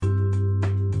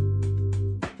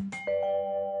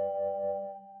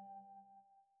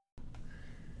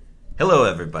Hello,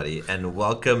 everybody, and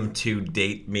welcome to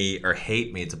Date Me or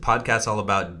Hate Me. It's a podcast all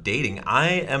about dating. I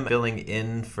am filling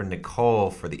in for Nicole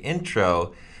for the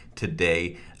intro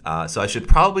today. So I should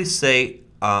probably say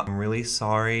I'm really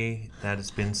sorry that it's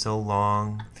been so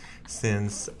long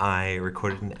since I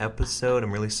recorded an episode.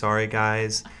 I'm really sorry,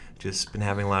 guys. Just been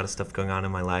having a lot of stuff going on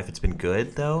in my life. It's been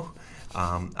good, though.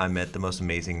 I met the most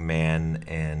amazing man,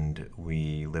 and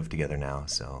we live together now,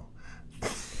 so...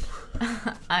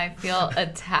 I feel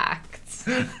attacked.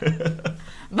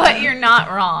 But you're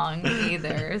not wrong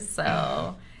either.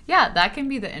 So, yeah, that can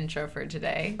be the intro for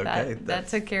today. Okay, that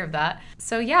took care of that.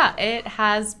 So, yeah, it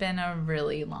has been a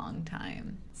really long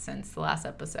time since the last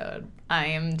episode. I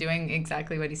am doing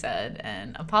exactly what he said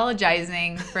and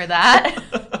apologizing for that.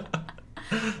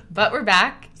 But we're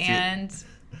back and...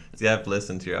 See, I've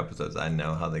listened to your episodes. I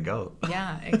know how they go.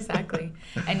 Yeah, exactly.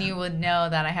 And you would know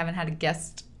that I haven't had a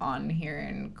guest on here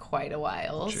in quite a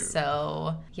while. True.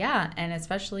 So, yeah, and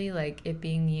especially like it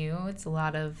being you, it's a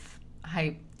lot of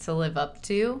hype to live up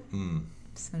to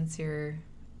since you're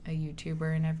a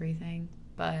YouTuber and everything.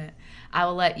 But I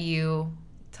will let you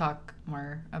talk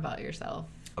more about yourself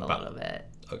a little bit.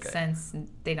 Okay. Since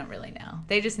they don't really know.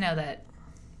 They just know that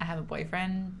I have a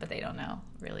boyfriend, but they don't know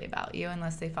really about you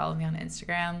unless they follow me on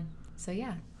Instagram. So,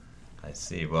 yeah. I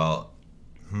see. Well,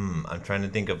 I'm trying to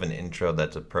think of an intro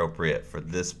that's appropriate for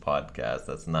this podcast.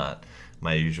 That's not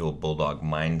my usual Bulldog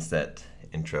Mindset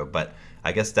intro, but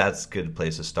I guess that's a good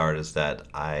place to start is that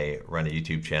I run a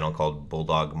YouTube channel called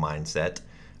Bulldog Mindset,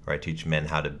 where I teach men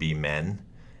how to be men,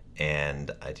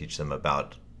 and I teach them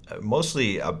about,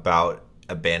 mostly about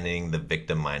abandoning the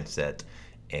victim mindset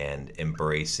and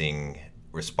embracing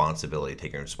responsibility,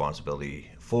 taking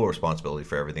full responsibility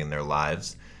for everything in their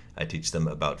lives. I teach them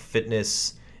about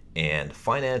fitness and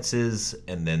finances,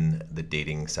 and then the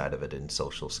dating side of it and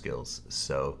social skills.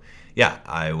 So yeah,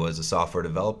 I was a software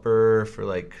developer for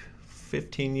like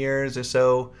 15 years or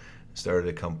so. Started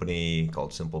a company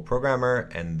called Simple Programmer,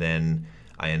 and then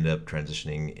I ended up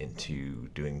transitioning into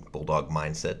doing Bulldog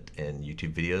Mindset and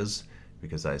YouTube videos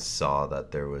because I saw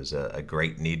that there was a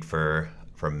great need for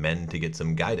men to get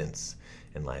some guidance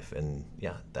in life. And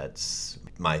yeah, that's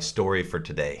my story for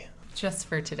today. Just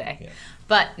for today. Yeah.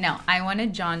 But no, I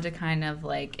wanted John to kind of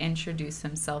like introduce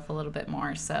himself a little bit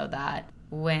more so that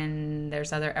when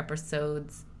there's other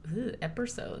episodes, when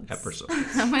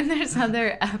there's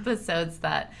other episodes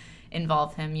that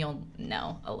involve him, you'll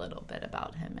know a little bit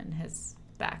about him and his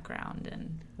background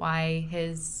and why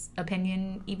his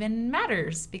opinion even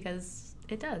matters, because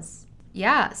it does.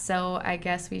 Yeah, so I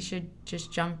guess we should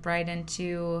just jump right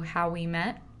into how we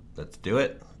met. Let's do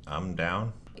it. I'm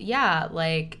down. Yeah,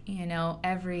 like,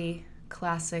 every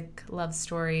classic love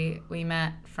story, we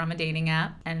met from a dating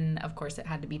app. And of course it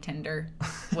had to be Tinder,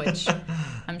 which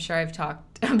I'm sure I've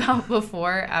talked about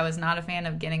before. I was not a fan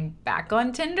of getting back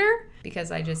on Tinder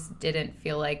because I just didn't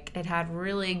feel like it had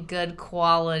really good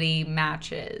quality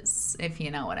matches, if you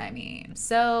know what I mean.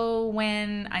 So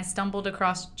when I stumbled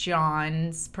across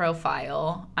John's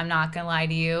profile, I'm not gonna lie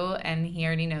to you, and he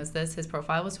already knows this, his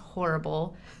profile was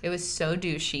horrible. It was so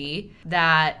douchey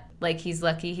that like he's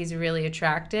lucky he's really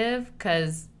attractive,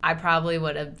 because I probably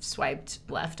would have swiped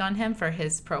left on him for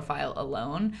his profile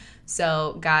alone.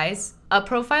 So guys, a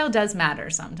profile does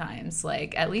matter sometimes.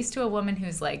 Like at least to a woman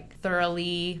who's like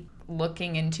thoroughly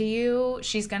looking into you,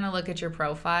 she's gonna look at your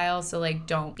profile. So like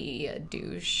don't be a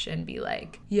douche and be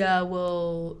like, yeah,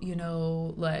 well,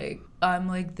 like I'm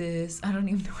like this. I don't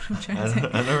even know what I'm trying to say.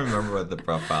 I don't remember what the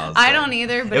profile said. I don't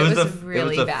either, but it was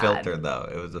really bad. It was a filter though.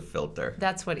 It was a filter.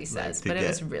 That's what he says, but it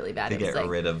was really bad. To it was get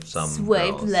rid of some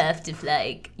swipe girls. left if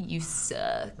like you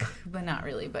suck, but not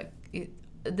really. But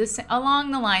this along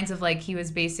the lines of like he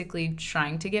was basically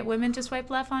trying to get women to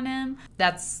swipe left on him.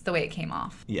 That's the way it came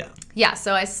off. Yeah.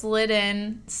 So I slid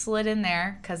in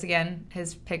there because again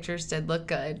his pictures did look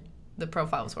good. The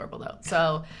profile was horrible though.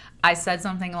 So I said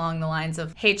something along the lines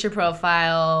of hate your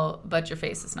profile, but your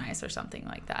face is nice or something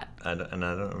like that. I don't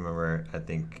remember.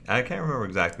 I can't remember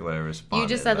exactly what I responded. You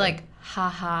just said like ha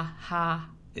ha ha.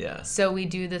 Yeah. So we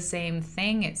do the same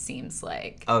thing, it seems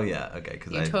like. Oh, yeah. Okay.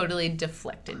 You totally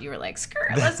deflected. You were like, screw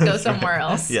it, let's go somewhere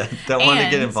else. Yeah. Don't want to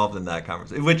get involved in that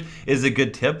conversation, which is a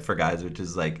good tip for guys, which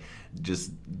is like,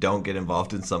 just don't get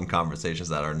involved in some conversations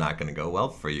that are not going to go well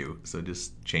for you. So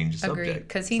just change the subject. Agreed.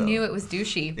 Because he knew it was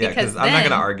douchey. Yeah, because I'm not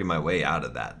going to argue my way out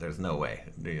of that. There's no way.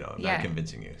 I'm not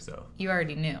convincing you. So you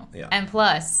already knew. Yeah. And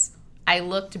plus, I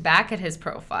looked back at his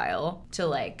profile to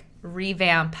like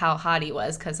revamp how hot he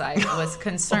was because I was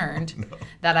concerned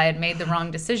that I had made the wrong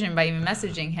decision by even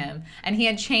messaging him. And he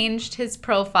had changed his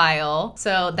profile,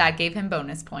 so that gave him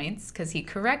bonus points because he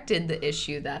corrected the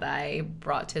issue that I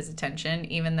brought to his attention,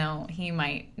 even though he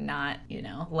might not,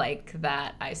 like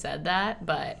that I said that.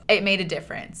 But it made a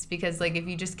difference because, like, if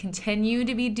you just continue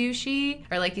to be douchey,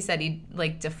 or like you said, he,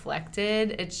 like,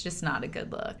 deflected, it's just not a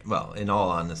good look. Well, in all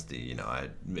honesty,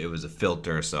 it was a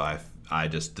filter, so I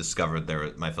just discovered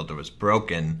my filter was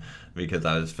broken because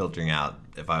I was filtering out,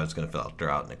 if I was going to filter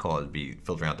out Nicole, it'd be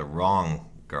filtering out the wrong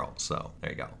girl. So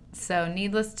there you go. So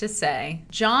needless to say,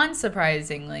 John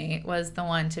surprisingly was the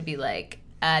one to be like,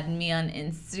 add me on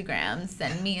Instagram,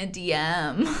 send me a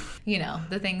DM.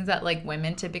 The things that like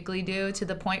women typically do, to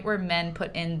the point where men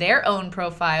put in their own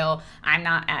profile, I'm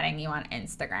not adding you on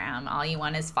Instagram. All you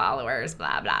want is followers,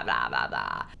 blah, blah, blah, blah,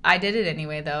 blah. I did it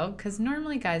anyway though, because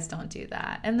normally guys don't do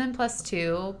that. And then plus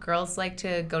two, girls like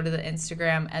to go to the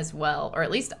Instagram as well, or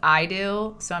at least I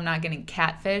do. So I'm not getting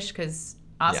catfish, because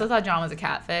I also thought John was a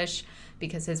catfish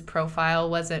because his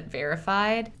profile wasn't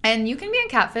verified. And you can be a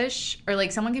catfish, or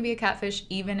like someone can be a catfish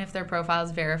even if their profile is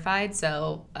verified.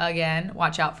 So again,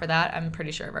 watch out for that. I'm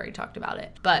pretty sure I've already talked about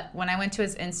it. But when I went to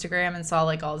his Instagram and saw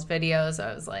like all his videos,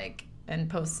 I was like, and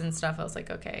posts and stuff, I was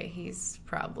like, okay, he's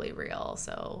probably real.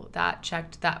 So that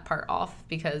checked that part off,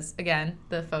 because again,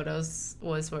 the photos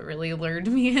was what really lured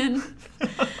me in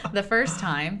the first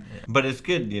time. But it's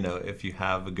good, if you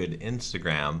have a good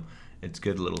Instagram, it's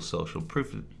good little social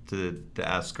proof to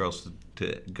ask girls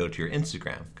to go to your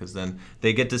Instagram, because then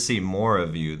they get to see more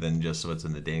of you than just what's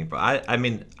in the dating profile.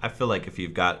 I feel like if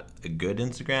you've got a good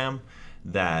Instagram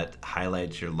that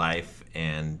highlights your life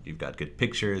and you've got good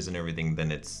pictures and everything,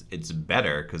 then it's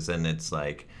better, because then it's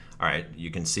like, all right,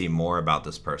 you can see more about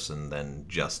this person than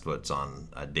just what's on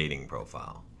a dating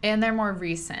profile. And they're more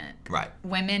recent. Right.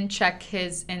 Women check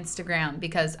his Instagram,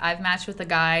 because I've matched with a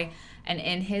guy, and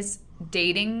in his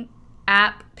dating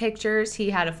app pictures, he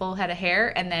had a full head of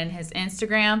hair, and then his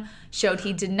Instagram showed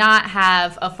he did not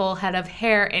have a full head of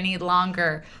hair any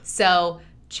longer. So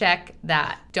check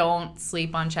that. Don't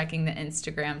sleep on checking the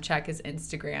Instagram. Check his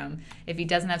Instagram. If he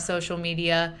doesn't have social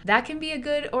media, that can be a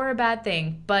good or a bad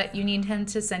thing, but you need him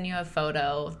to send you a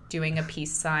photo doing a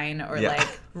peace sign, or like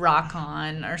rock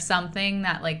on or something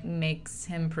that like makes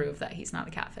him prove that he's not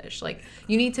a catfish. Like,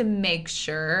 you need to make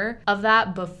sure of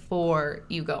that before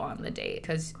you go on the date,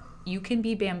 because you can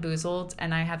be bamboozled,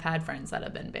 and I have had friends that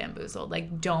have been bamboozled.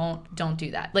 Like, don't do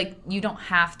that. Like, you don't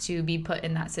have to be put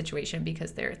in that situation,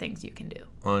 because there are things you can do.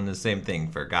 Well, and the same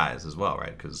thing for guys as well,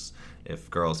 right? Because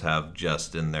if girls have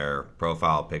just in their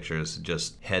profile pictures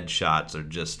just headshots or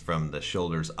just from the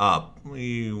shoulders up,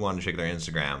 you want to check their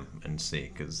Instagram and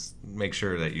see, because make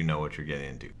sure that you know what you're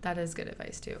getting into. That is good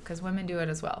advice too, because women do it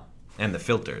as well. And the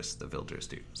filters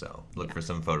too. So look for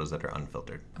some photos that are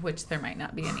unfiltered. Which there might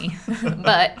not be any.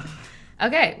 But,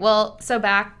 okay, well, so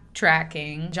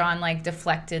backtracking, John, like,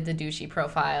 deflected the douchey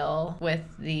profile with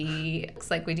the,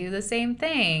 looks like we do the same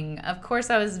thing. Of course,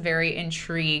 I was very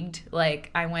intrigued.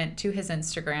 Like, I went to his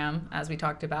Instagram, as we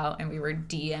talked about, and we were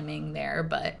DMing there.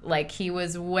 But, like, he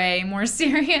was way more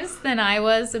serious than I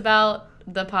was about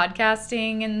the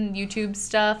podcasting and YouTube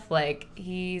stuff. Like,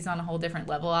 he's on a whole different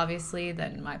level, obviously,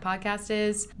 than my podcast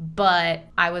is. But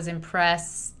I was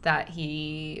impressed that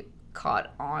he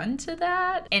caught on to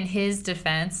that. In his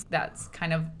defense, that's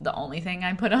kind of the only thing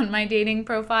I put on my dating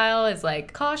profile, is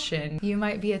like, caution, you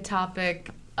might be a topic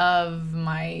of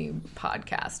my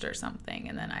podcast or something.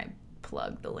 And then I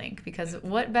plug the link, because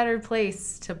what better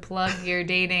place to plug your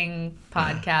dating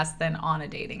podcast than on a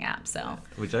dating app? So,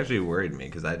 which actually worried me,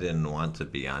 because I didn't want to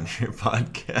be on your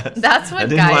podcast. That's what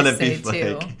guys say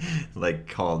too. Like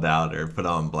called out or put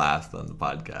on blast on the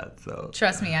podcast. So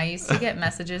trust me, I used to get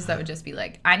messages that would just be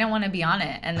like, I don't want to be on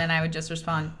it, and then I would just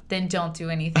respond, then don't do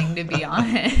anything to be on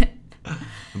it.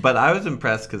 But I was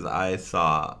impressed, because I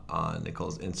saw on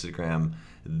Nicole's Instagram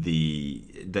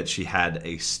that she had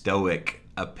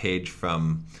a page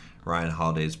from Ryan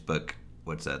Holiday's book.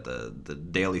 What's that? The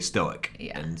Daily Stoic.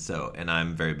 Yeah. And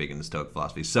I'm very big into Stoic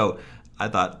philosophy. So I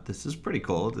thought, this is pretty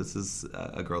cool. This is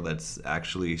a girl that's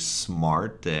actually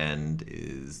smart and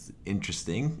is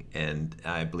interesting, and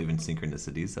I believe in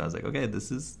synchronicity. So I was like, okay, this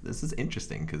is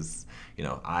interesting, because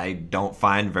I don't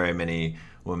find very many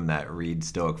women that read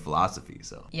Stoic philosophy.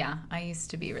 So yeah, I used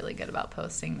to be really good about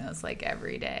posting those like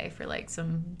every day for like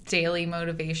some daily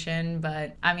motivation.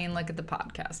 But I mean, look at the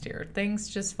podcast here. Things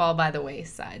just fall by the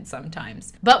wayside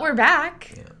sometimes. But we're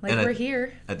back. Yeah. We're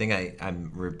here. I think I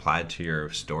replied to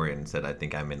your story and said, I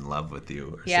think I'm in love with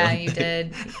you. Yeah, something. You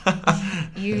did.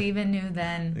 You even knew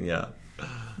then. Yeah.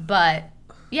 But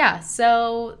yeah,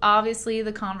 so obviously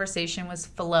the conversation was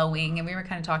flowing, and we were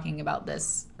kind of talking about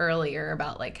this earlier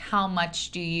about like how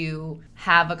much do you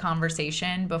have a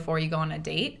conversation before you go on a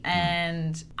date.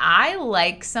 And I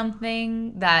like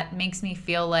something that makes me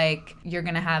feel like you're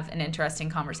gonna have an interesting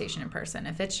conversation in person.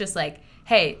 If it's just like,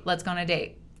 hey, let's go on a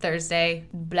date Thursday,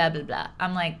 blah blah blah,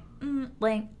 I'm like,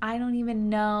 like, I don't even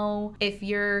know if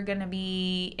you're gonna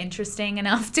be interesting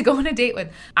enough to go on a date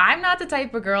with. I'm not the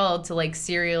type of girl to like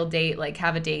serial date, like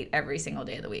have a date every single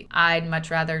day of the week. I'd much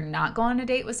rather not go on a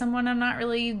date with someone I'm not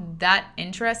really that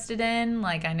interested in.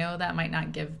 Like, I know that might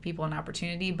not give people an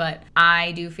opportunity, but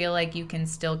I do feel like you can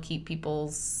still keep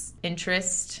people's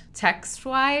interest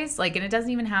text-wise. Like, and it doesn't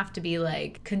even have to be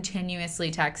like continuously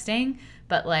texting,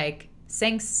 but like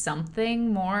saying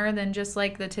something more than just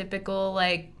like the typical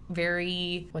like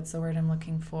very, what's the word I'm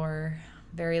looking for?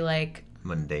 Very like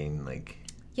mundane, like,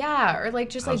 yeah, or like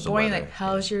just like boring, like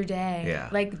how's your day? Yeah.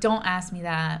 Like, don't ask me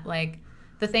that. Like,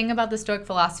 the thing about the Stoic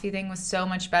philosophy thing was so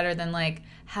much better than like,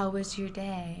 how was your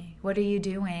day? What are you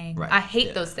doing? Right. I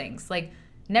hate those things. Like,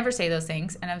 never say those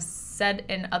things. And I've said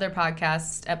in other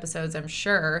podcast episodes, I'm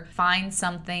sure, find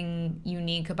something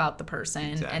unique about the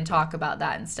person and talk about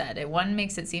that instead. It one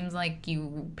makes it seem like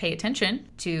you pay attention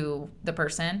to the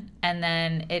person, and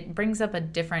then it brings up a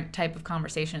different type of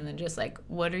conversation than just like,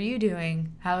 what are you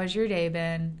doing? How has your day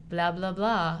been? Blah, blah,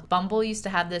 blah. Bumble used to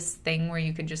have this thing where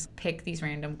you could just pick these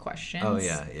random questions. Oh,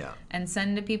 yeah, yeah. And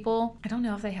send to people. I don't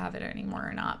know if they have it anymore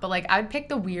or not, but like I'd pick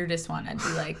the weirdest one. I'd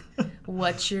be like,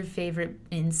 what's your favorite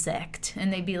insect?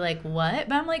 And they'd be like, what?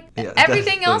 But I'm like,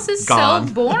 everything else is gone.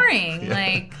 So boring. Yeah.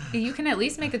 Like, you can at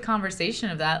least make a conversation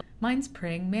of that. Mine's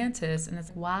praying mantis. And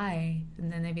it's why?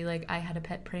 And then they'd be like, I had a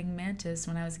pet praying mantis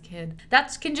when I was a kid.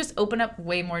 That can just open up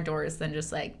way more doors than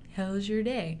just like, how's your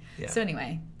day? Yeah. So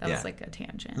anyway, that was like a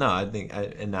tangent. No, I think,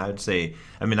 I would say,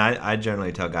 I mean, I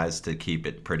generally tell guys to keep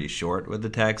it pretty short with the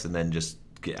text and then just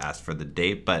ask for the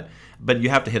date, but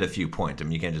you have to hit a few points. I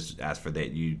mean, you can't just ask for the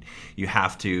date. You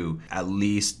have to at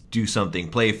least do something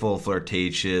playful,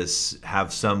 flirtatious,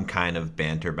 have some kind of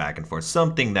banter back and forth,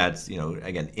 something that's, you know,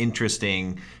 again,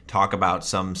 interesting, talk about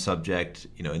some subject,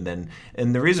 you know,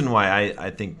 and the reason why I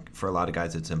think for a lot of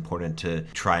guys it's important to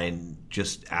try and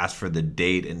just ask for the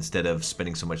date instead of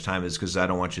spending so much time is because I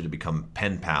don't want you to become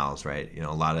pen pals, right? You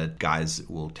know, a lot of guys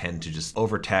will tend to just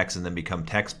over text and then become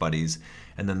text buddies.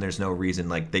 And then there's no reason,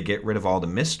 like, they get rid of all the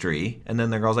mystery. And then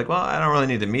the girl's like, well, I don't really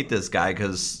need to meet this guy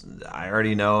because I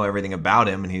already know everything about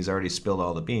him and he's already spilled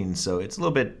all the beans. So it's a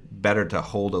little bit better to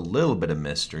hold a little bit of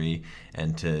mystery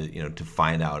and to, you know, to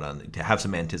find out to have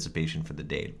some anticipation for the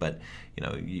date. But, you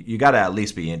know, you got to at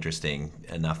least be interesting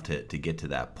enough to get to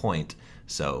that point.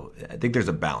 So I think there's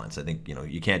a balance. I think, you know,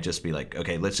 you can't just be like,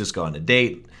 okay, let's just go on a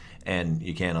date. And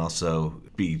you can't also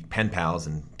be pen pals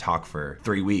and talk for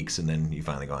 3 weeks and then you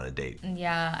finally go on a date.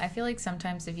 Yeah, I feel like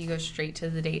sometimes if you go straight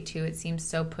to the date too, it seems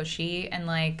so pushy, and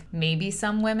like maybe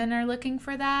some women are looking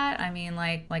for that. I mean,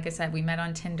 like I said, we met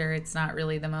on Tinder. It's not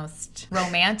really the most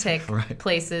romantic right.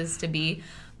 places to be.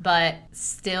 But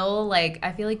still, like,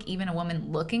 I feel like even a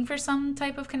woman looking for some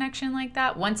type of connection like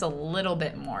that wants a little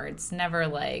bit more. It's never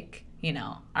like, you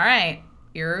know, all right,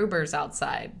 your Uber's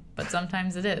outside. But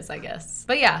sometimes it is, I guess.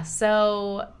 But yeah,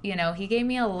 so, you know, he gave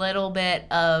me a little bit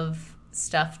of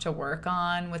stuff to work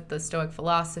on with the Stoic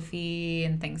philosophy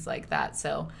and things like that.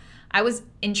 So I was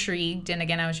intrigued. And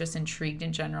again, I was just intrigued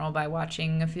in general by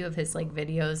watching a few of his like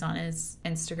videos on his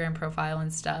Instagram profile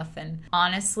and stuff. And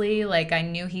honestly, like, I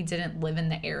knew he didn't live in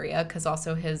the area because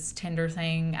also his Tinder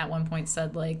thing at one point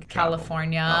said like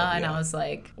California. Oh, yeah. And I was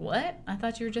like, what? I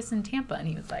thought you were just in Tampa. And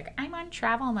he was like, I'm on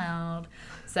travel mode.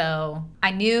 So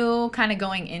I knew kind of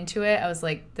going into it, I was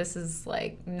like, this is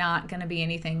like not going to be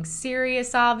anything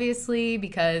serious, obviously,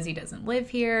 because he doesn't live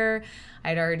here.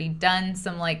 I'd already done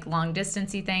some like long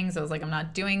distancey things. I was like, I'm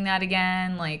not doing that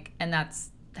again. Like, and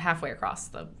that's halfway across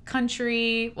the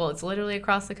country. Well, it's literally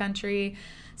across the country.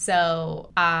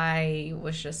 So I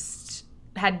was just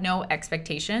had no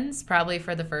expectations, probably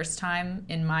for the first time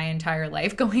in my entire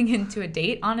life going into a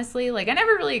date, honestly. Like, I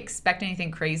never really expect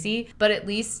anything crazy, but at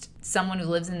least someone who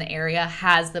lives in the area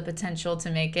has the potential to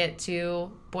make it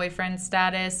to boyfriend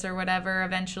status or whatever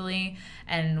eventually.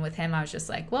 And with him, I was just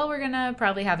like, well, we're gonna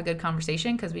probably have a good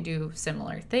conversation because we do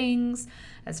similar things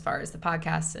as far as the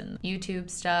podcast and YouTube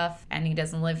stuff, and he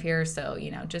doesn't live here, so,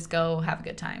 you know, just go have a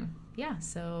good time. Yeah,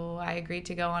 so I agreed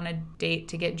to go on a date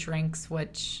to get drinks,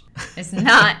 which is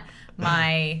not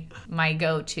my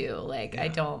go-to. Like, yeah. I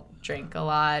don't drink a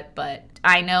lot, but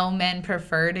I know men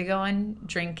prefer to go on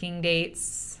drinking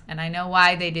dates And I know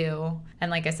why they do.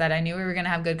 And like I said, I knew we were going to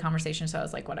have good conversation. So I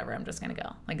was like, whatever, I'm just going to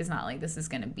go. Like, it's not like this is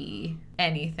going to be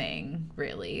anything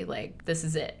really. Like, this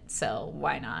is it. So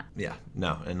why not? Yeah,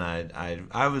 no. And I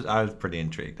was pretty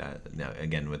intrigued.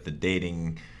 Again, with the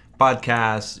dating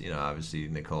podcast, obviously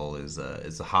Nicole is a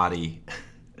hottie.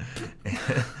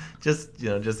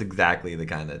 just exactly the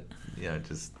kind of,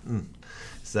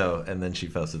 So, and then she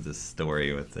posted this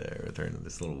story with her in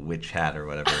this little witch hat or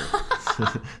whatever,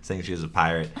 saying she was a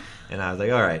pirate. And I was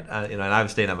like, all right. And I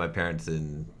was staying at my parents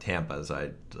in Tampa, so I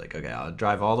was like, okay, I'll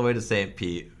drive all the way to St.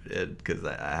 Pete because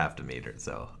I have to meet her.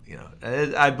 So,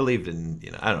 I believed in,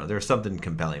 I don't know, there was something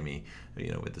compelling me,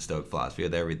 with the Stoic philosophy,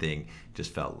 with everything.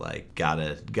 Just felt like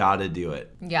gotta do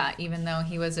it. Yeah, even though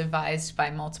he was advised by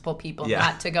multiple people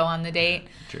not to go on the date.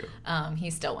 True. He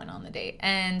still went on the date.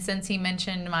 And since he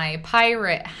mentioned my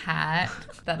pirate hat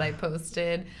that I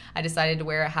posted, I decided to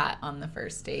wear a hat on the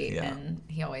first date. Yeah. And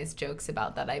he always jokes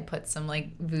about that I put some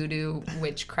like voodoo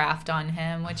witchcraft on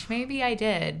him, which maybe I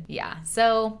did. Yeah.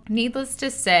 So needless to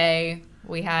say,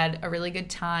 we had a really good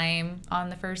time on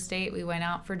the first date. We went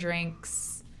out for drinks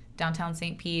downtown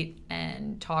St. Pete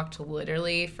and talked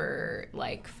literally for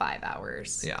like 5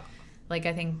 hours. Yeah. Like,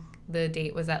 I think the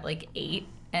date was at like 8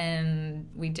 and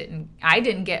I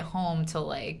didn't get home till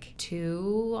like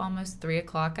 2, almost 3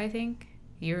 o'clock, I think.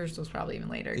 Yours was probably even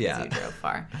later because you drove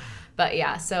far. But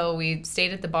yeah, so we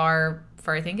stayed at the bar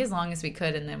for I think as long as we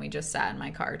could, and then we just sat in my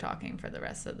car talking for the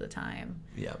rest of the time.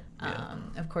 Yeah.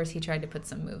 Of course, he tried to put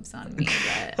some moves on me,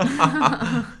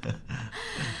 but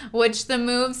which the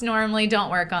moves normally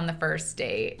don't work on the first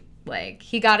date. Like,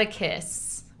 he got a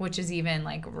kiss, which is even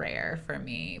like rare for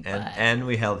me. But... And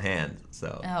we held hands.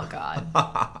 So. Oh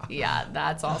God. Yeah,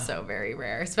 that's also very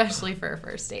rare, especially for a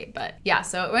first date. But yeah,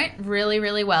 so it went really,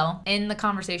 really well. In the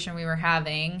conversation we were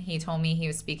having, he told me he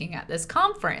was speaking at this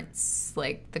conference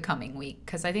like the coming week,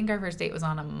 because I think our first date was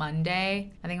on a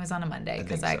Monday. I think it was on a Monday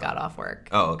because I got off work.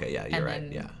 Oh, okay, yeah, you're right.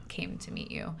 And then yeah, came to meet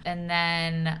you, and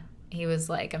then he was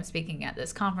like, I'm speaking at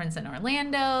this conference in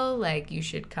Orlando. Like, you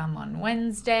should come on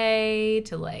Wednesday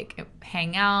to like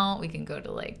hang out. We can go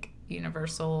to like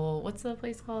Universal. What's the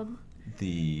place called?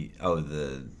 The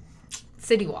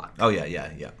City Walk. Oh yeah.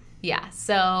 Yeah.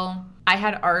 So I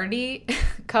had already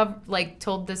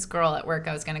told this girl at work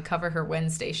I was going to cover her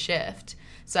Wednesday shift.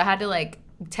 So I had to like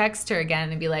text her again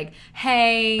and be like,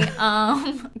 hey,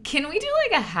 can we do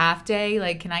like a half day?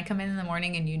 Like, can I come in the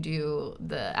morning and you do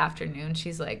the afternoon?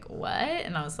 She's like, what?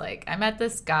 And I was like, I met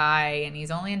this guy and he's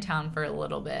only in town for a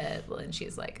little bit. And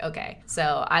she's like, okay.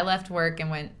 So I left work and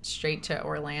went straight to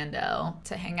Orlando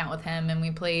to hang out with him, and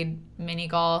we played mini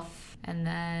golf. And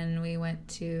then we went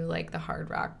to like the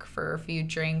Hard Rock for a few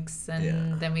drinks,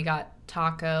 and then we got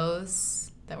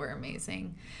tacos that were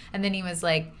amazing. And then he was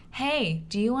like, hey,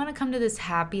 do you want to come to this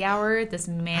happy hour at this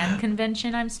man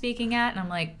convention I'm speaking at? And I'm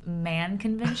like, man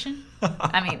convention?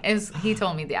 I mean, he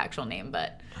told me the actual name,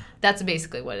 but that's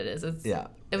basically what it is.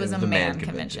 It was a man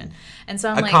convention. And so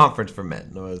I'm like... A conference for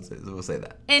men. We'll say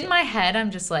that. In my head,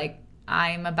 I'm just like,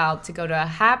 I'm about to go to a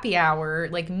happy hour,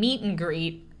 like meet and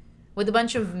greet with a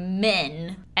bunch of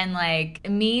men. And like,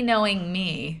 me knowing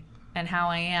me and how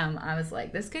I am, I was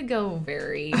like, this could go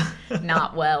very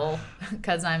not well,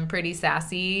 because I'm pretty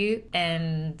sassy,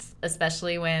 and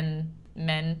especially when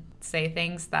men say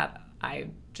things that I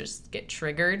just get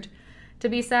triggered to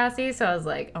be sassy. So I was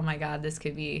like, oh my God, this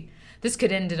could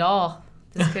end it all.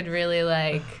 This could really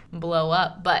like blow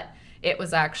up. But it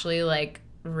was actually like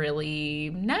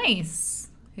really nice.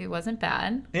 It wasn't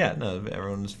bad. Yeah, no,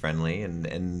 everyone was friendly,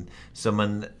 and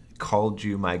someone called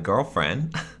you my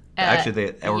girlfriend. Actually,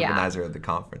 the organizer of the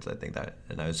conference, I think that,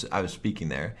 and I was speaking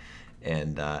there,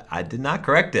 and I did not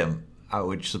correct him,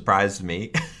 which surprised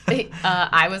me.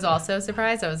 I was also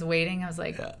surprised. I was waiting. I was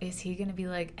like, is he going to be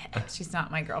like, she's not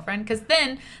my girlfriend? Because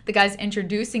then the guy's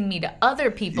introducing me to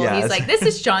other people. He's like, this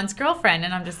is John's girlfriend.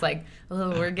 And I'm just like, oh,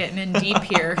 we're getting in deep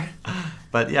here.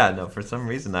 But yeah, no, for some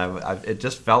reason, it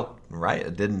just felt right.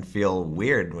 It didn't feel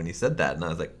weird when he said that. And I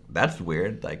was like, that's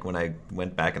weird. Like, when I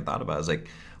went back and thought about it, I was like,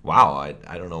 wow,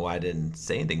 I don't know why I didn't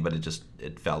say anything, but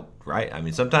it felt right. I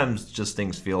mean, sometimes just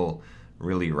things feel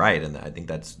really right, and I think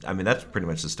that's pretty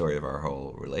much the story of our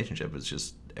whole relationship. It's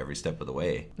just every step of the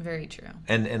way. Very true.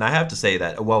 And I have to say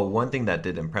that, well, one thing that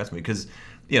did impress me, because,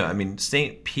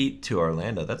 St. Pete to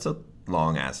Orlando, that's a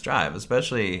long ass drive,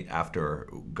 especially after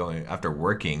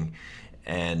working,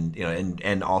 and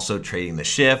and also trading the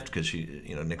shift, because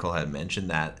Nicole had mentioned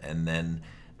that, and then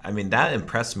that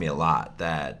impressed me a lot,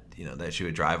 that that she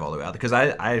would drive all the way out, because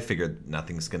I figured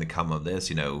nothing's going to come of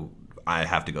this. I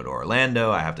have to go to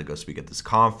Orlando. I have to go speak at this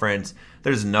conference.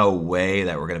 There's no way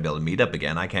that we're going to be able to meet up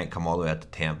again. I can't come all the way out to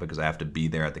Tampa because I have to be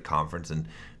there at the conference, and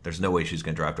there's no way she's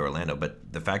going to drive to Orlando.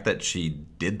 But the fact that she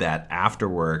did that after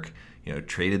work,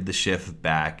 traded the shift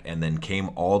back, and then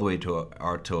came all the way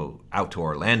out to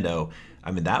Orlando,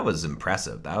 I mean, that was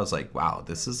impressive. That was like, wow,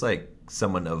 this is like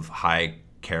someone of high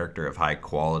character, of high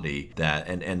quality, that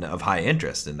and of high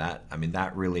interest. And that, I mean,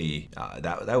 that really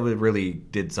that really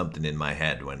did something in my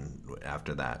head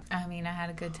after that. I mean, I had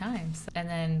a good time, and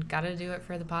then got to do it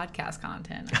for the podcast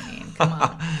content. I mean, come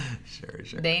on.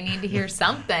 Sure. They need to hear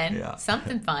something, Yeah.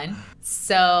 something fun.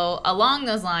 So along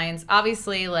those lines,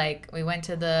 obviously, like, we went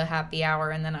to the happy hour,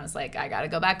 and then I was like, I got to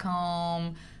go back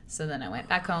home. So then I went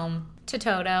back home to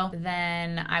Toto.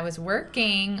 Then I was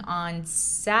working on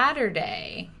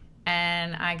Saturday,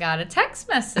 and I got a text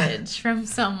message from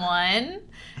someone,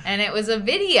 and it was a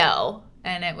video.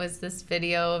 And it was this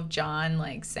video of John,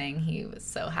 like, saying he was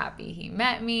so happy he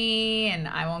met me. And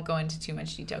I won't go into too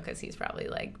much detail because he's probably,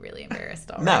 like, really embarrassed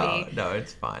already. No,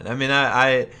 it's fine. I mean,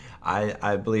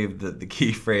 I believe that the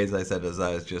key phrase I said was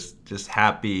I was just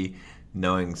happy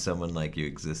knowing someone like you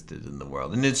existed in the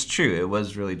world. And it's true. It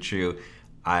was really true.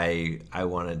 I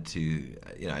wanted to,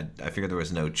 I figured there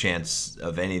was no chance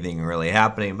of anything really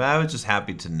happening, but I was just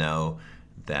happy to know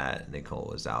that Nicole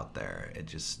was out there. It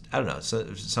just, I don't know.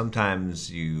 So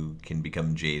sometimes you can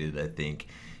become jaded, I think,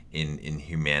 in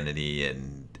humanity,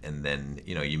 and then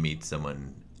you meet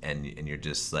someone and you're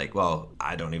just like, well,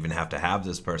 I don't even have to have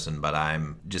this person, but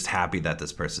I'm just happy that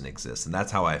this person exists. And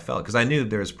that's how I felt, because I knew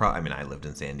there was I mean, I lived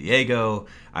in San Diego.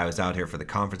 I was out here for the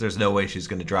conference. There's no way she's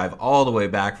going to drive all the way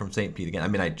back from St. Pete again. I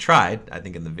mean, I tried. I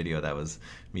think in the video that was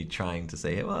me trying to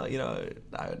say, well,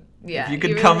 if you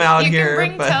could come out here. You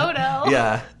can bring Toto.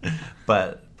 Yeah.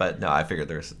 But no, I figured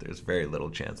there's very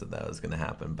little chance that was going to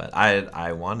happen. But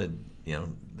I wanted,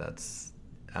 that's,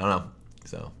 I don't know.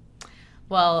 So.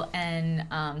 Well, and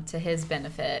to his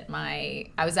benefit, I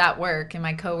was at work, and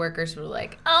my coworkers were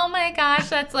like, oh my gosh,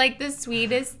 that's like the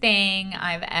sweetest thing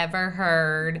I've ever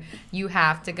heard. You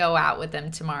have to go out with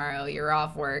them tomorrow. You're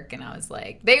off work. And I was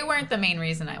like, they weren't the main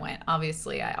reason I went.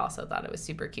 Obviously, I also thought it was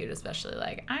super cute, especially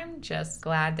like, I'm just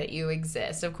glad that you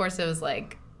exist. Of course, it was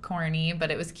like corny, but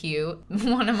it was cute.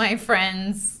 One of my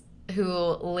friends who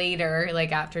later,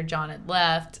 like after John had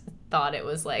left, thought it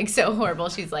was like so horrible.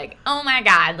 She's like, oh my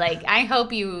God, like, I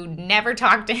hope you never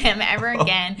talk to him ever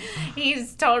again.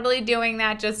 He's totally doing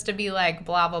that just to be like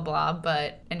blah blah blah.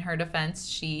 But in her defense,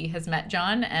 she has met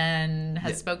John and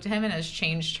has spoke to him and has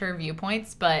changed her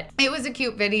viewpoints. But it was a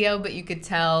cute video, but you could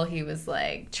tell he was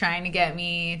like trying to get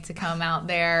me to come out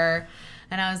there.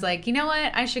 And I was like, you know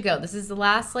what, I should go. This is the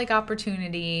last like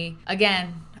opportunity.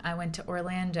 Again, I went to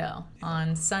Orlando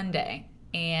on Sunday,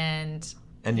 and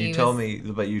you told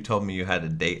me you had a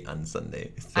date on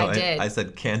Sunday. So I did. I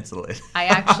said cancel it. I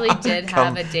actually did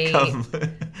have a date,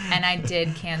 and I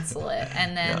did cancel it.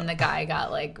 And then the guy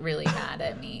got like really mad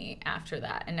at me after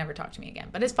that and never talked to me again.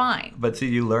 But it's fine. But see,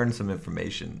 you learned some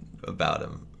information about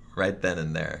him right then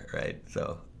and there, right?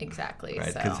 So exactly.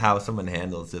 Right, because how someone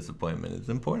handles disappointment is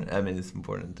important. I mean, it's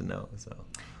important to know. So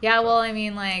yeah, well, I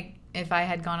mean, like, if I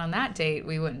had gone on that date,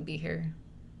 we wouldn't be here.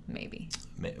 Maybe.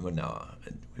 Well, no,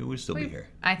 we would still be here.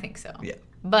 I think so. Yeah.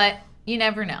 But you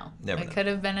never know. Never it know. Could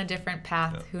have been a different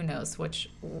path. Yeah. Who knows which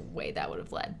way that would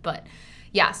have led. But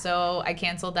yeah, so I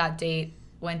canceled that date,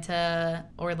 went to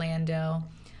Orlando,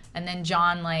 and then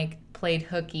John like played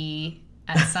hooky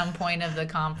at some point of the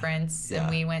conference, and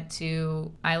we went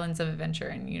to Islands of Adventure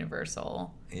and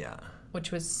Universal. Yeah.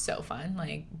 Which was so fun.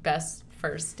 Like, best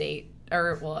first date.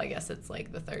 Or, well, I guess it's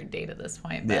like the third date at this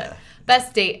point. But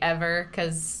best date ever,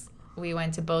 because we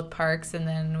went to both parks, and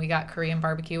then we got Korean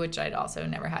barbecue, which I'd also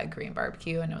never had Korean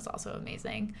barbecue, and it was also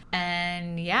amazing.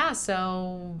 And yeah,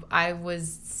 so I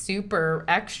was super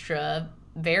extra,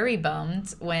 very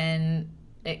bummed when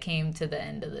it came to the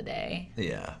end of the day.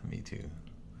 Yeah, me too.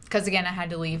 Because, again, I had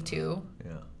to leave, too,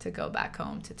 to go back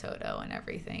home to Toto and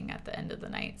everything at the end of the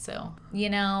night. So,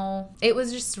 it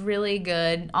was just really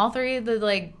good. All three of the,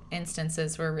 like,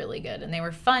 instances were really good. And they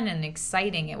were fun and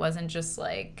exciting. It wasn't just,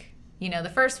 like,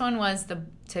 the first one was the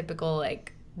typical,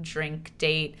 like, drink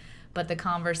date. But the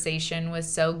conversation was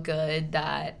so good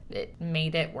that it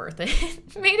made it worth it.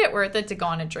 It made it worth it to go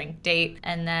on a drink date.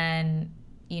 And then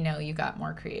you got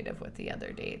more creative with the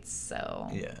other dates. So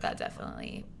that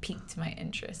definitely piqued my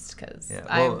interest because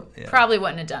I probably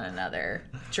wouldn't have done another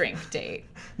drink date.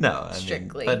 No,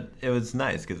 strictly. But it was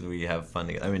nice because we have fun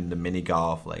together. I mean, the mini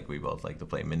golf, like we both like to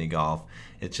play mini golf.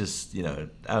 It's just,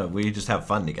 we just have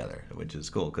fun together, which is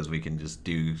cool because we can just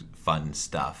do fun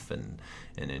stuff and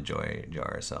enjoy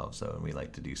ourselves. So we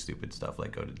like to do stupid stuff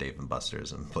like go to Dave and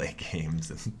Buster's and play games.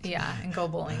 And go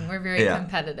bowling. We're very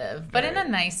competitive, but in a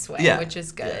nice way, which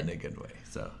is good. Yeah, in a good way.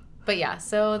 But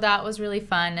so that was really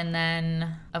fun. And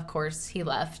then, of course, he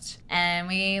left. And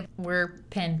we were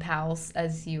pen pals,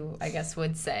 as you, I guess,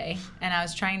 would say. And I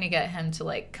was trying to get him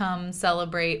to, come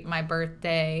celebrate my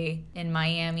birthday in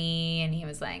Miami. And he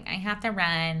was like, I have to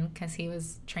run because he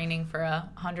was training for a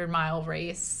 100-mile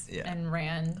race and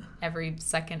ran every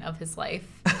second of his life.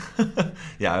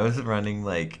 I was running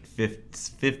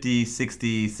 50,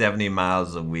 60, 70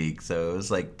 miles a week. So it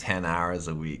was 10 hours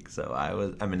a week. So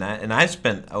I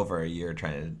spent over a year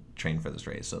trying to train for this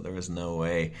race. So there was no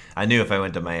way. I knew if I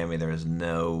went to Miami, there was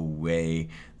no way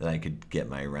that I could get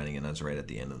my running. And I was right at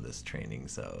the end of this training.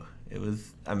 So it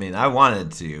was, I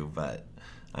wanted to, but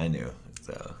I knew.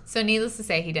 So needless to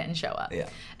say, he didn't show up. Yeah.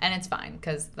 And it's fine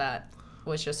because that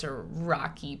was just a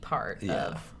rocky part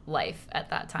of life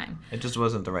at that time. It just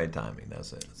wasn't the right timing.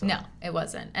 That's it. So. No, it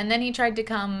wasn't. And then he tried to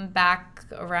come back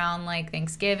around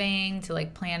Thanksgiving to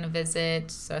plan a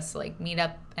visit, so us to meet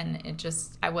up, and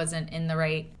I wasn't in the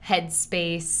right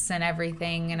headspace and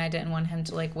everything, and I didn't want him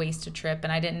to waste a trip,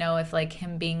 and I didn't know if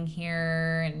him being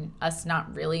here and us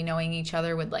not really knowing each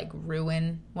other would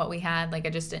ruin what we had. I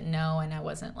just didn't know, and I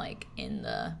wasn't in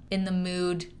the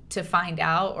mood to find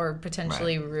out or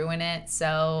potentially ruin it.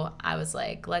 So I was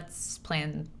like, let's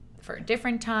plan for a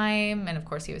different time. And of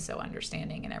course he was so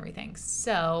understanding and everything.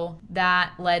 So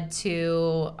that led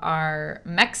to our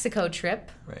Mexico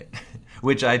trip. Right.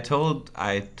 Which I told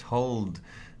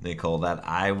Nicole that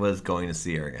I was going to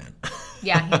see her again.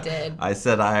 Yeah, he did. I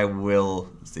said, I will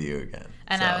see you again.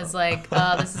 And I was like,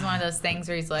 oh, this is one of those things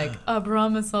where he's like, I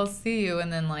promise I'll see you.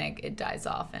 And then it dies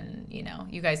off. And,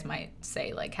 you guys might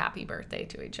say happy birthday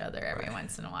to each other every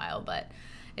once in a while, but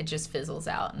it just fizzles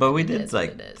out. But we did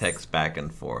text back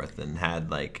and forth and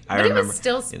had I remember it was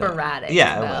still sporadic. It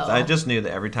was. I just knew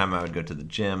that every time I would go to the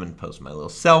gym and post my little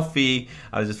selfie,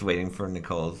 I was just waiting for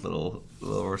Nicole's little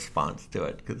response to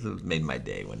it because it made my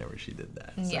day whenever she did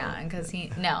that. So. Yeah, and because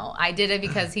I did it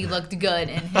because he looked good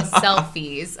in his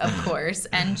selfies, of course,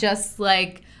 and just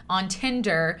on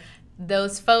Tinder.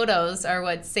 Those photos are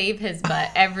what save his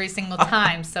butt every single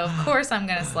time. So, of course, I'm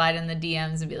going to slide in the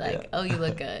DMs and be like, oh, you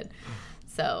look good.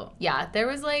 So, there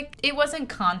was it wasn't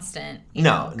constant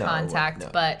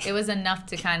contact, but it was enough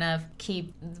to kind of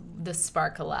keep the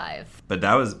spark alive. But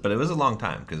it was a long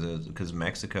time because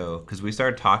Mexico, because we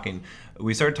started talking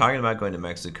about going to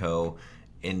Mexico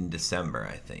in December,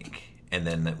 I think. And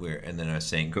then I was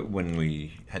saying when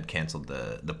we had canceled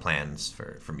the plans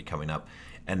for me coming up.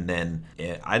 And then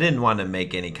I didn't want to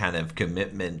make any kind of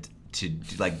commitment to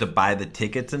buy the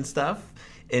tickets and stuff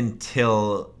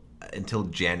until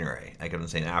January. I'm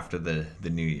saying after the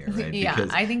new year, right? Yeah, because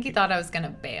I think he thought I was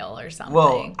gonna bail or something.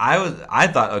 Well, I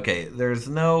thought, okay, there's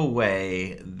no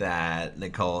way that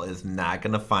Nicole is not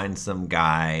gonna find some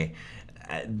guy,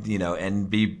 and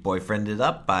be boyfriended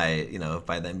up by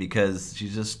then because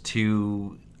she's just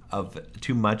too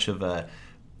much of a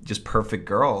just perfect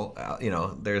girl.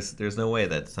 There's no way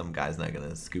that some guy's not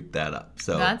gonna scoop that up.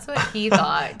 So that's what he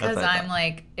thought because I'm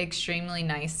extremely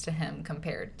nice to him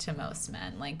compared to most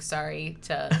men. Sorry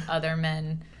to other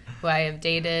men who I have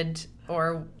dated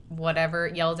or whatever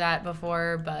yelled at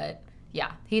before, but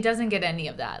yeah, he doesn't get any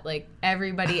of that.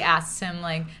 Everybody asks him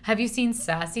have you seen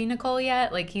Sassy Nicole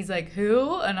yet? He's like,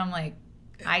 who? And I'm like,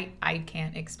 I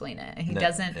can't explain it. And he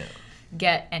doesn't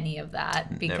get any of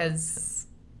that because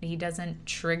he doesn't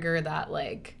trigger that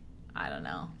I don't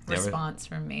know, response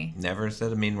from me. Never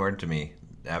said a mean word to me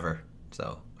ever.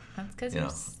 So that's because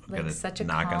he's such a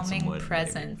calming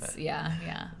presence. Maybe,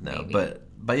 yeah. No, maybe.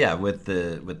 but yeah, with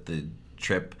the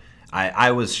trip,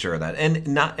 I was sure that,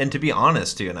 and to be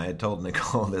honest too, and I had told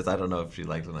Nicole this. I don't know if she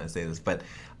likes when I say this, but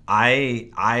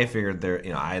I figured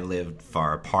I lived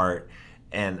far apart,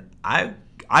 and I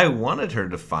wanted her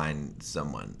to find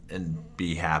someone and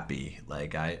be happy.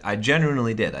 I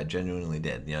genuinely did.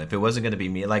 If it wasn't going to be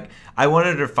me, I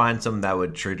wanted her to find someone that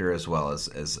would treat her as well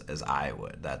as I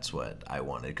would. That's what I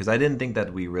wanted. Because I didn't think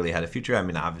that we really had a future.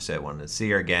 Obviously I wanted to see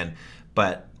her again.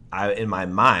 But in my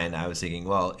mind, I was thinking,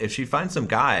 well, if she finds some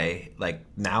guy,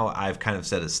 now I've kind of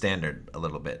set a standard a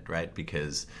little bit, right?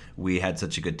 Because we had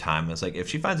such a good time. It's if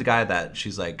she finds a guy that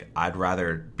she's I'd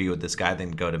rather be with this guy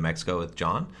than go to Mexico with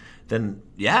John, then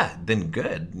yeah, then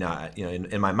good. Now,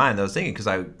 in my mind, I was thinking, because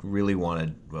I really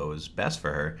wanted what was best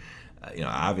for her.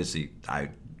 Obviously, I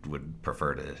would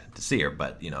prefer to see her,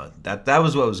 but that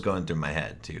was what was going through my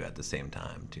head too at the same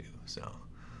time too. So.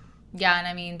 Yeah, and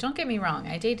I mean, don't get me wrong.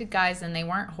 I dated guys and they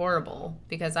weren't horrible,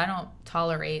 because I don't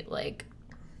tolerate like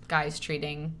guys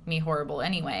treating me horrible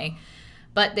anyway.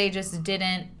 But they just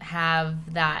didn't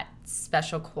have that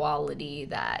special quality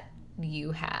that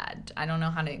you had. I don't know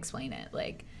how to explain it.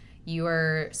 Like, you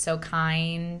were so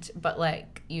kind, but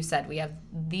like you said, we have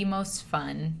the most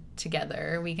fun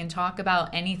together. We can talk about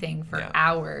anything for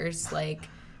hours. Like,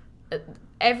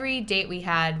 every date we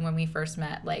had when we first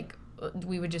met, like,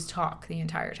 we would just talk the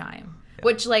entire time,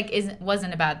 which like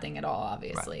wasn't a bad thing at all.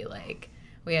 Obviously, like,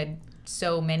 we had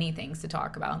so many things to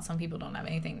talk about, and some people don't have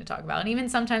anything to talk about. And even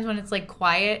sometimes when it's like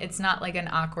quiet, it's not like an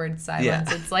awkward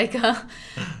silence. It's like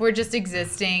we're just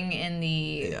existing in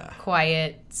the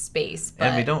quiet space. But,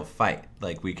 and we don't fight.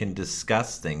 Like, we can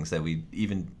discuss things that we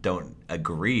even don't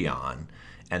agree on,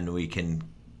 and we can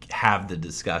have the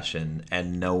discussion,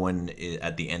 and no one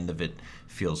at the end of it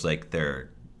feels like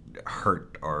they're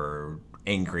hurt or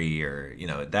angry, or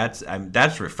that's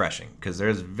refreshing, because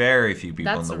there's very few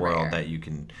people in the world that you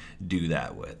can do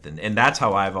that with, and that's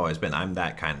how I've always been. I'm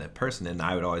that kind of person, and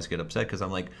I would always get upset because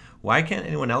I'm like, why can't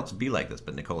anyone else be like this?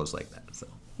 But Nicola's like that. So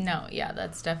no, yeah,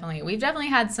 we've definitely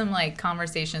had some like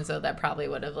conversations though that probably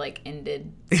would have like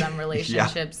ended some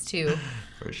relationships too.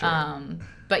 For sure.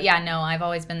 But yeah, no, I've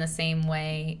always been the same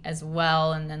way as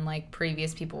well. And then like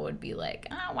previous people would be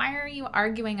like, why are you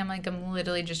arguing? I'm like, I'm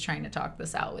literally just trying to talk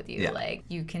this out with you. Like,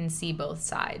 you can see both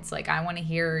sides. Like, I want to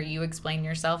hear you explain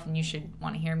yourself, and you should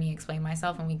want to hear me explain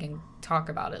myself, and we can talk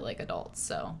about it like adults.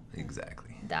 So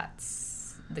exactly,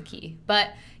 that's the key. But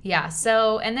yeah,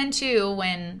 so, and then too,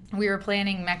 when we were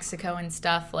planning Mexico and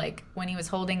stuff, like when he was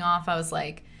holding off, I was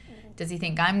like, does he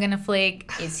think I'm gonna flake?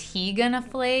 Is he gonna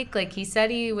flake? Like, he said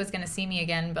he was gonna see me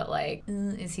again, but like,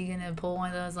 is he gonna pull one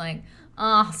of those like,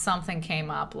 something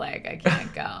came up, like I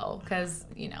can't go, because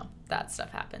that stuff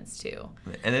happens too.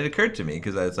 And it occurred to me,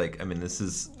 because I was like, I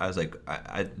was like,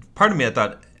 part of me, I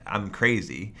thought I'm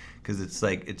crazy, because it's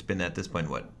like, it's been at this point,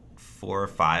 what, 4 or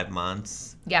 5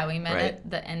 months? Yeah, we met at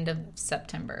the end of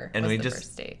September. And was the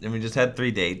first date. And we just had 3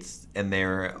 dates, and they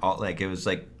were all like, it was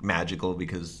like magical,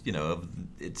 because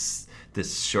it's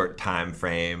this short time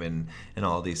frame and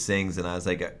all these things. And I was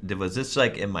like, was this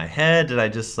like in my head? Did I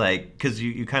just like, because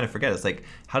you kind of forget, it's like,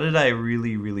 how did I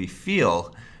really, really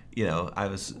feel? I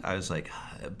was like,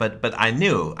 but I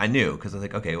knew, because I was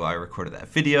like, okay, well, I recorded that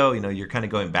video. You're kind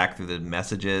of going back through the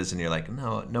messages, and you're like,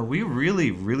 no, we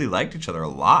really, really liked each other a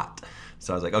lot.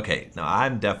 So I was like, okay, no,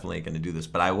 I'm definitely going to do this.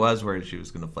 But I was worried she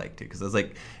was going to flake too, because I was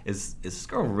like, is this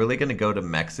girl really going to go to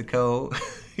Mexico?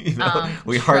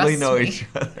 We hardly know each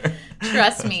other.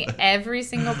 Trust me, every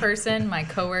single person, my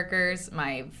coworkers,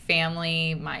 my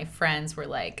family, my friends were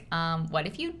like, what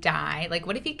if you die? Like,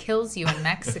 what if he kills you in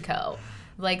Mexico?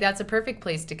 Like, that's a perfect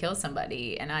place to kill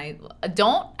somebody. And I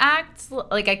don't act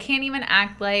like, I can't even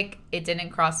act like it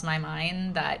didn't cross my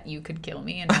mind that you could kill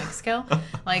me in Mexico.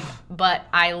 Like, but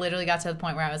I literally got to the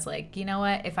point where I was like, you know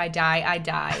what? If I die, I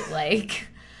die. Like,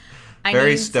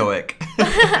 very stoic.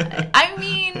 I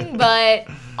mean, but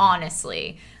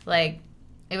honestly, like,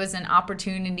 it was an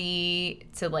opportunity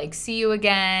to like see you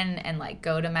again and like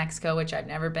go to Mexico, which I've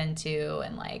never been to,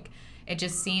 and like, it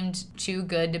just seemed too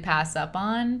good to pass up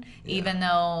on, even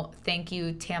though, thank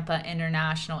you, Tampa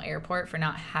International Airport, for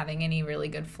not having any really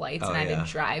good flights. And I had to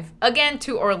drive, again,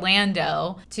 to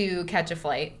Orlando to catch a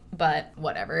flight. But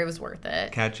whatever, it was worth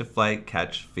it. Catch a flight,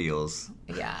 catch feels.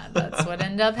 Yeah, that's what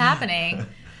ended up happening.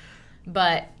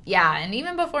 But yeah, and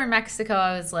even before Mexico,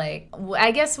 I was like,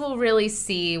 I guess we'll really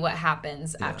see what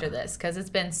happens after this, because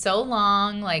it's been so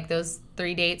long. Like, those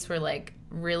 3 dates were like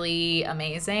really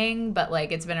amazing, but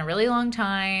like, it's been a really long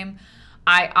time.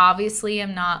 I obviously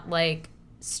am not like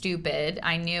stupid.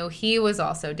 I knew he was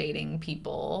also dating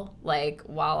people, like,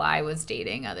 while I was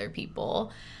dating other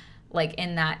people, like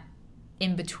in that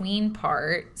in between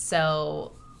part.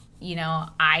 So,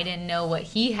 I didn't know what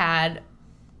he had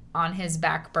on his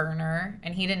back burner,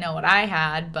 and he didn't know what I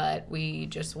had, but we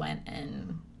just went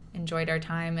and enjoyed our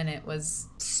time, and it was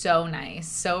so nice,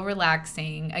 so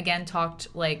relaxing. Again,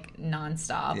 talked like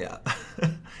nonstop. Yeah,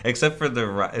 except for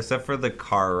the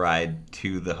car ride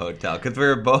to the hotel, because we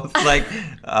were both like,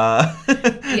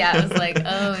 yeah, it was like,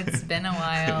 oh, it's been a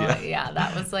while. Yeah,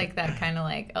 that was like that kind of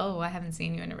like, oh, I haven't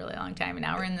seen you in a really long time, and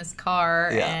now we're in this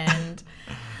car, and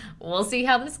we'll see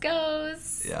how this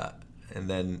goes. Yeah, and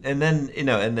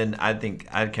then I think,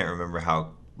 I can't remember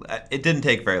how. It didn't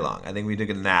take very long. I think we took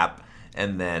a nap,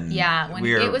 And then Yeah, when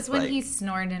we were, it was when like, he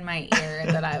snored in my ear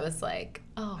that I was like,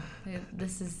 oh,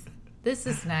 this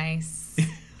is nice.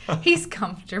 He's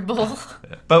comfortable.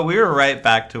 But we were right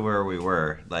back to where we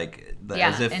were, like Yeah,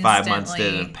 as if 5 months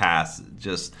instantly. didn't pass.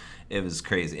 Just it was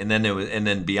crazy, and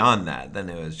then beyond that, then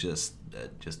it was just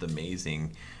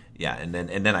amazing. Yeah, and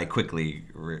then I quickly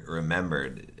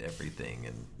remembered everything,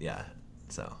 and yeah,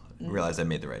 so realized I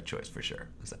made the right choice for sure.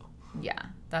 So Yeah,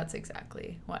 that's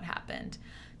exactly what happened.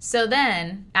 So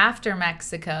then, after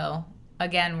Mexico,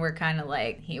 again, we're kind of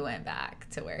like, he went back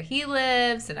to where he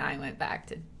lives, and I went back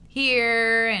to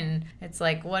here, and it's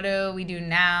like, what do we do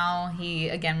now? He,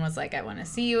 again, was like, I want to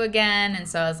see you again, and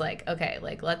so I was like, okay,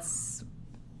 like,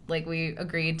 we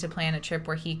agreed to plan a trip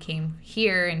where he came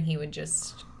here, and he would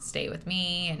just stay with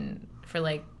me, and for,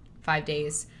 like, 5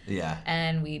 days. yeah,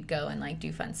 And we'd go and like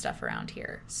do fun stuff around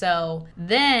here. So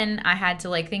then I had to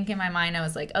like think in my mind, I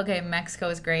was like, okay, Mexico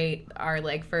is great. Our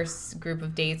like first group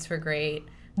of dates were great.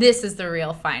 This is the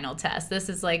real final test. This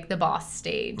is like the boss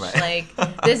stage. Right.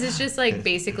 Like this is just like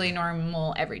basically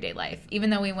normal everyday life. Even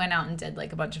though we went out and did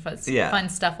like a bunch of fun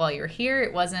stuff while you were here,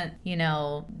 it wasn't,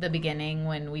 the beginning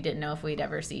when we didn't know if we'd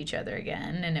ever see each other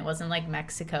again. And it wasn't like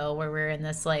Mexico where we're in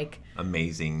this like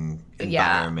amazing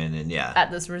environment, and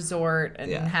at this resort and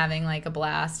Yeah. having like a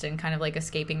blast and kind of like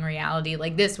escaping reality.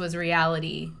 Like this was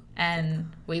reality,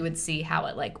 and we would see how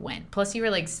it like went. Plus you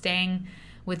were like staying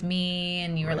with me,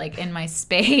 and you were like in my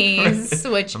space,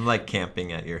 which I'm like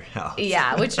camping at your house.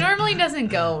 yeah, which normally doesn't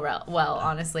go well,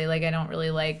 honestly. Like I don't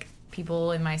really like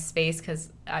people in my space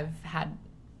because I've had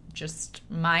just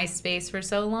my space for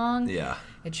so long. Yeah.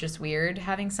 It's just weird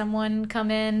having someone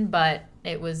come in, but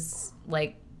it was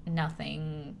like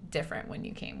nothing different when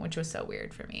you came, which was so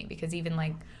weird for me because even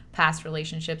like past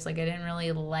relationships, like I didn't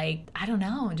really like, I don't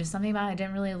know, just something about it, I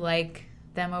didn't really like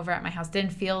them over at my house.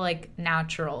 Didn't feel like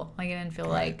natural. Like it didn't feel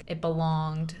like it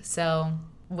belonged. So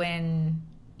when,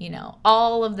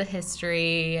 all of the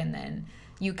history and then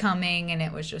you coming and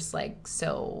it was just like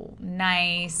so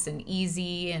nice and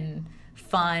easy and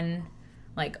fun,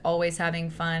 like always having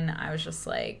fun, I was just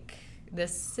like,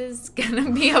 this is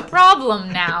gonna be a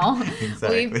problem now.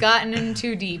 Exactly. We've gotten in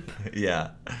too deep.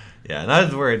 Yeah. Yeah, and I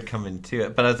was worried coming to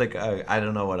it, but I was like, I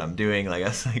don't know what I'm doing. Like, I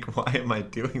was like, why am I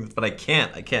doing this? But I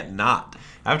can't not.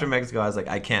 After Mexico, I was like,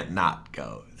 I can't not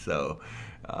go. So,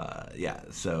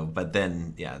 but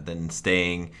then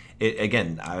staying,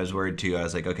 again, I was worried too. I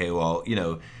was like, okay, well,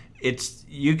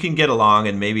 you can get along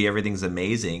and maybe everything's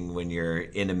amazing when you're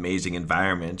in amazing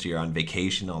environments, you're on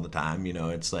vacation all the time,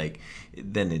 it's like,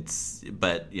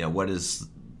 but what is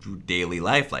daily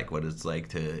life like, what it's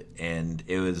like and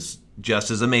it was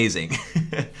just as amazing.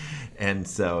 And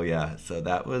so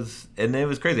that was, and it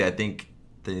was crazy. I think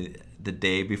the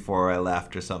day before I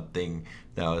left or something,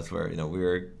 that was where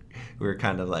we were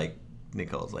kind of like,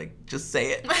 Nicole's like, just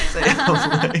say it.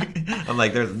 I'm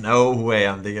like, there's no way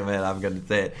I'm thinking, man, I'm gonna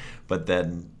say it. But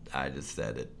then I just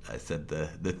said it. I said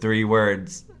the 3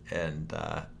 words, and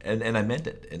I meant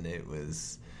it, and it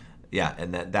was,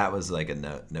 and that was like a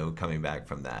no coming back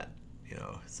from that.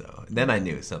 So then I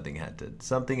knew something had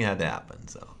to happen.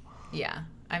 So yeah,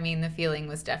 I mean the feeling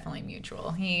was definitely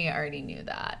mutual. He already knew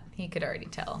that. He could already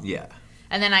tell. Yeah.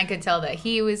 And then I could tell that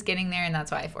he was getting there, and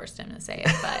that's why I forced him to say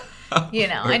it. But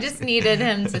I just needed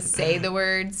him to say the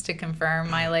words to confirm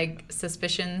my like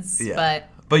suspicions. Yeah.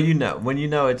 But when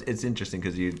it's interesting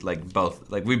because you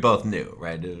we both knew,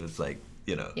 right? It was like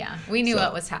Yeah, we knew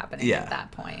what was happening at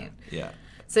that point. Yeah.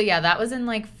 So that was in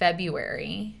like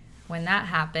February when that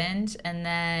happened, and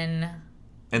then.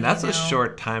 And that's a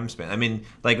short time span. I mean,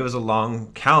 like it was a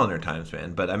long calendar time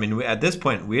span, but I mean, at this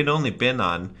point, we had only been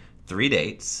on 3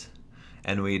 dates,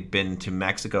 and we'd been to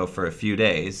Mexico for a few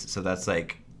days. So that's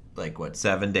like what,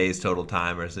 7 days total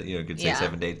time, or you could say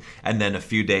 7 days, and then a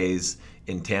few days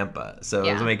in Tampa. So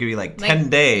it was like, it'd be like 10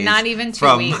 days. Not even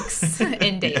 2 weeks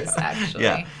in days, actually.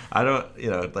 Yeah. I don't,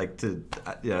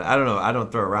 I don't know. I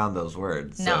don't throw around those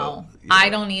words. No, so, I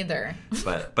don't either.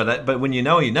 But when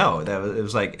it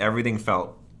was like everything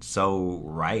felt so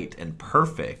right and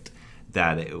perfect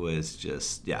that it was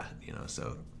just,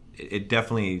 so it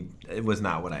definitely, it was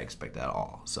not what I expected at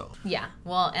all. So yeah,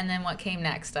 well, and then what came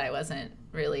next, I wasn't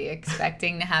really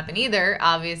expecting to happen either.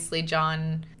 Obviously,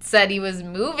 John said he was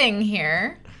moving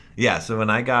here. Yeah, so when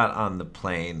I got on the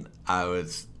plane, I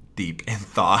was deep in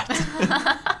thought.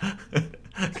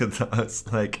 Because I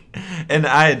was like, and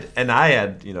I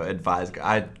had advised,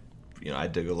 I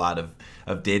took a lot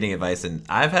of dating advice, and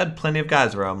I've had plenty of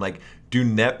guys where I'm like,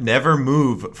 never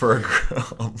move for a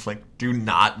girl. I'm like, do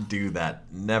not do that.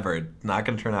 Never. It's not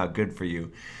going to turn out good for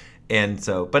you. And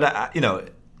so, but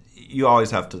you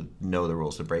always have to know the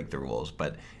rules to break the rules.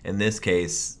 But in this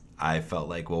case, I felt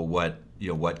like, well, what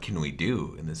can we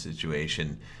do in this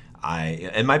situation?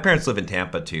 And my parents live in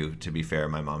Tampa too. To be fair,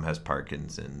 my mom has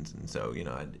Parkinson's, and so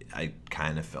I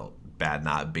kind of felt bad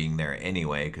not being there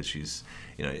anyway because she's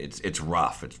it's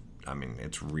rough.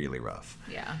 It's really rough.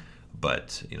 Yeah.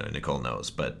 But Nicole knows.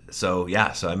 But so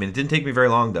I mean, it didn't take me very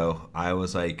long though. I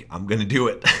was like, I'm gonna do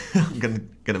it. I'm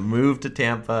gonna move to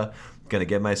Tampa. I'm gonna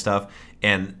get my stuff.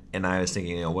 And I was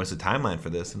thinking, what's the timeline for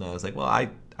this? And I was like, well, I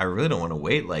really don't want to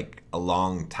wait like a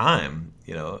long time.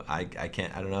 I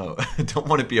can't. I don't know. I don't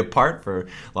want to be apart for a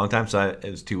long time. So it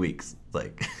was 2 weeks.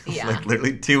 Like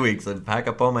literally 2 weeks. I'd pack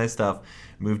up all my stuff,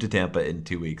 move to Tampa in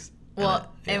 2 weeks.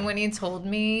 Well, and when he told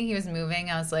me he was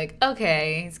moving, I was like,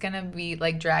 okay, he's going to be,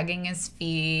 like, dragging his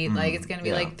feet. Like, it's going to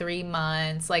be, like, 3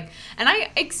 months. Like, and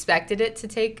I expected it to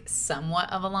take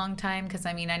somewhat of a long time because,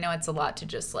 I mean, I know it's a lot to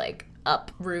just, like,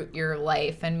 uproot your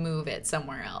life and move it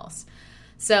somewhere else.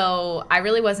 So I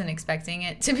really wasn't expecting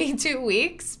it to be 2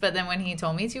 weeks. But then when he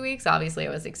told me 2 weeks, obviously I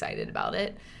was excited about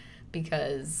it.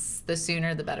 Because the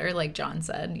sooner the better, like John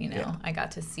said, I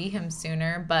got to see him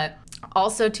sooner. But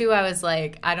also, too, I was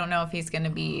like, I don't know if he's going to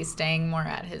be staying more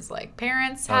at his, like,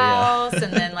 parents' house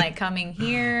and then, like, coming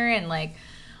here. And, like,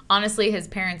 honestly, his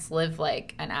parents live,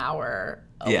 like, an hour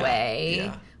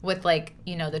away with, like,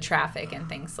 the traffic and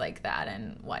things like that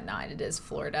and whatnot. It is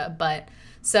Florida. But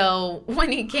so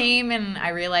when he came and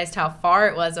I realized how far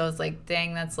it was, I was like,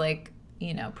 dang, that's, like,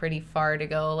 pretty far to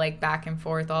go, like, back and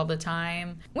forth all the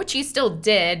time, which he still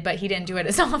did, but he didn't do it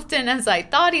as often as I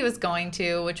thought he was going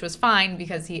to, which was fine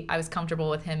because I was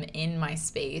comfortable with him in my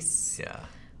space. Yeah.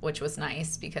 Which was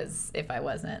nice because if I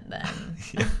wasn't, then...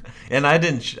 And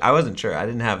I wasn't sure. I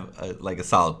didn't have a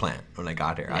solid plan when I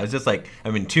got here. Yeah. I was just like,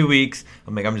 2 weeks,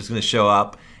 I'm just going to show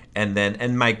up.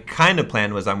 And my kind of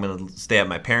plan was I'm going to stay at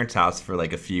my parents' house for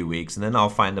like a few weeks and then I'll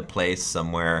find a place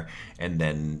somewhere and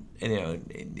then,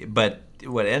 but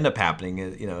what ended up happening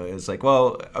is, it was like,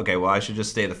 I should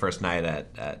just stay the first night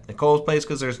at Nicole's place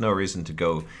because there's no reason to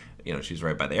go, she's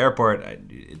right by the airport.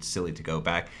 It's silly to go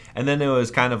back. And then it was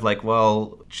kind of like,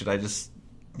 well, should I just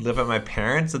live at my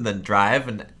parents and then drive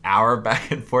an hour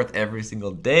back and forth every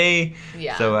single day?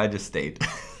 Yeah. So I just stayed.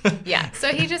 Yeah. So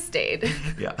he just stayed.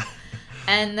 Yeah.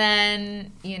 And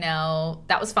then,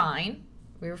 that was fine.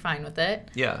 We were fine with it.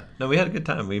 Yeah. No, we had a good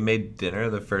time. We made dinner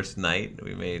the first night.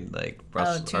 We made like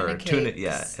tuna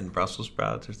cakes. And Brussels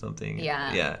sprouts or something.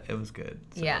 Yeah. Yeah, it was good.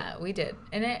 So. Yeah, we did.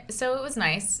 And it was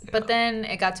nice. Yeah. But then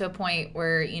it got to a point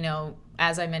where,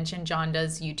 as I mentioned, John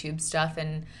does YouTube stuff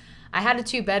and I had a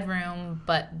 2-bedroom,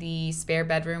 but the spare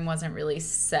bedroom wasn't really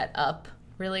set up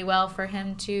really well for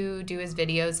him to do his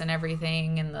videos and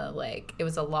everything, and it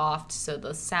was a loft, so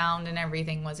the sound and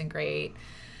everything wasn't great.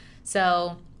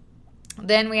 So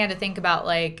then we had to think about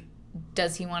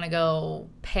does he want to go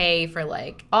pay for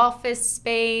office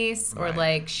space or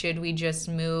should we just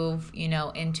move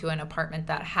into an apartment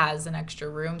that has an extra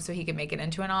room so he could make it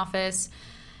into an office?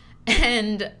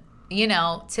 And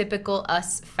typical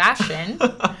us fashion.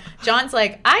 John's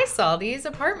like, I saw these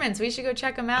apartments. We should go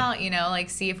check them out,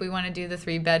 see if we want to do the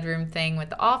 3-bedroom thing with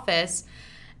the office.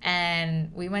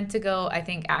 And we went to go, I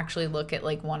think, actually look at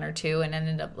 1 or 2 and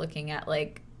ended up looking at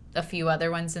a few other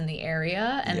ones in the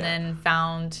area and then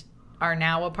found our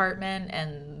now apartment,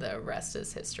 and the rest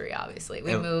is history, obviously.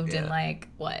 We moved in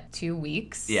 2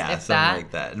 weeks? Yeah, if something that.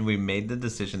 like that. And we made the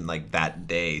decision that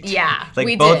day. Yeah,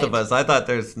 we both did. of us. I thought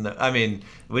there's no,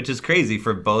 which is crazy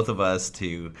for both of us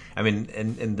to, and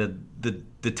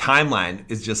the timeline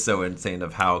is just so insane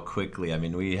of how quickly,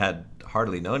 we had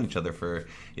hardly known each other for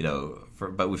I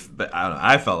don't know,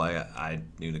 I felt like I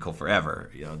knew Nicole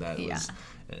forever. That was,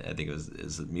 I think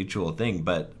is a mutual thing,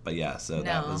 but yeah, so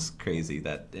that was crazy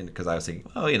because I was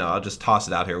thinking, I'll just toss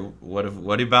it out here.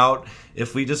 What about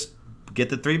if we just get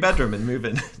the 3-bedroom and move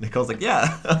in? Nicole's like,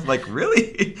 yeah. I'm like,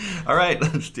 really? All right,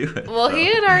 let's do it. Well, he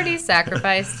had already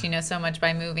sacrificed, so much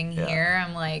by moving here.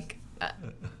 I'm like,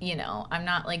 I'm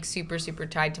not super, super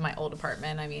tied to my old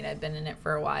apartment. I've been in it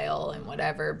for a while and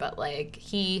whatever, but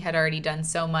he had already done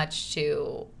so much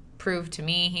to prove to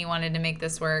me he wanted to make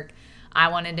this work. I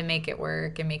wanted to make it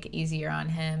work and make it easier on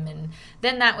him. And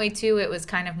then that way, too, it was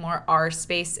kind of more our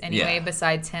space anyway,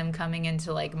 besides him coming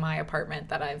into, my apartment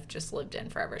that I've just lived in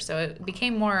forever. So it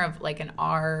became more of, an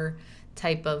our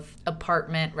type of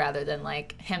apartment rather than,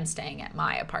 him staying at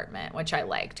my apartment, which I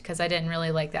liked because I didn't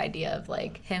really like the idea of,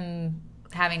 him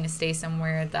having to stay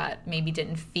somewhere that maybe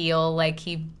didn't feel like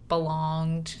he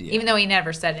belonged, even though he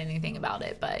never said anything about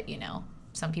it. But,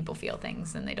 some people feel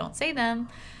things and they don't say them.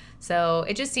 So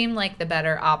it just seemed like the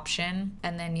better option.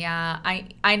 And then, yeah,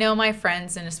 I know my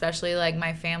friends and especially like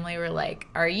my family were like,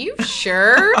 are you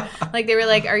sure? Like they were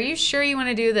like, are you sure you want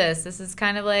to do this? This is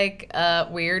kind of like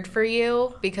weird for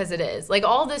you, because it is. Like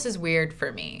all this is weird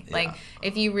for me. Yeah. Like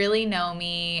if you really know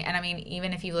me, and I mean,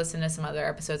 even if you listen to some other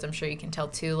episodes, I'm sure you can tell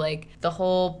too, like the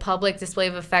whole public display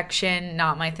of affection,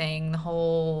 not my thing. The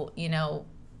whole, you know,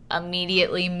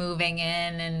 immediately moving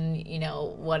in and, you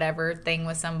know, whatever thing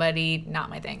with somebody, not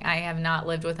my thing. I have not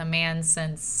lived with a man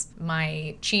since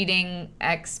my cheating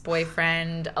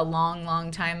ex-boyfriend a long, long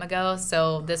time ago.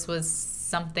 So this was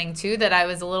something too that I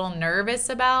was a little nervous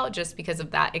about just because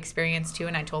of that experience too.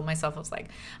 And I told myself, I was like,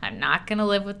 I'm not gonna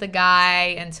live with the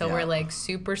guy until we're like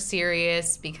super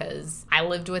serious, because I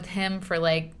lived with him for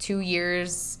like 2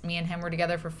 years. Me and him were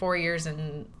together for 4 years,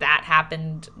 and that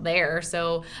happened there.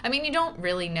 So I mean, you don't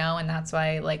really know, and that's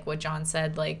why, like what John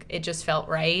said, like it just felt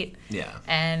right. Yeah.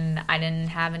 And I didn't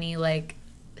have any like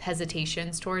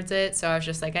hesitations towards it. So I was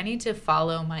just like, I need to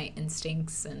follow my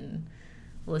instincts and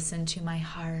listen to my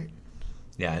heart.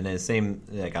 Yeah, and the same,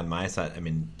 like on my side, I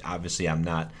mean, obviously I'm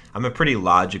a pretty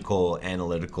logical,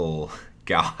 analytical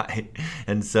guy.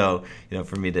 And so, you know,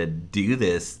 for me to do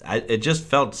this, it just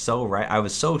felt so right. I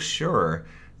was so sure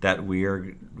that we are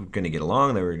going to get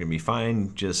along, that we were going to be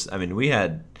fine. Just, I mean, we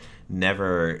had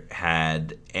never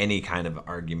had any kind of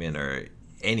argument or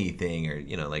anything, or,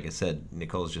 you know, like I said,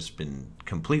 Nicole's just been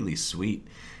completely sweet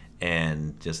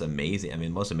and just amazing. I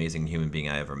mean, most amazing human being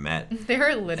I ever met. There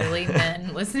are literally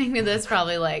men listening to this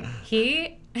probably like,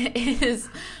 he is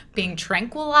being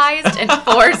tranquilized and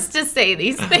forced to say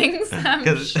these things,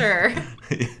 I'm sure.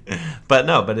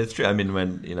 But it's true. I mean,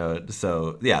 when, you know,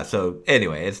 so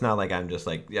anyway, it's not like I'm just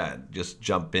like, yeah, just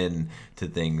jump in to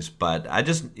things. But I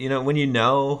just, you know, when you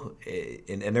know,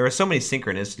 and there were so many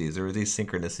synchronicities. There were these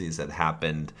synchronicities that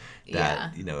happened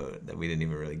that, you know, that we didn't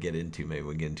even really get into. Maybe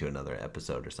we'll get into another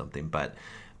episode or something. But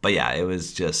yeah, it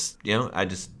was just, you know, I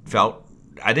just felt,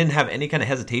 I didn't have any kind of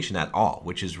hesitation at all,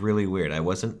 which is really weird. I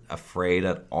wasn't afraid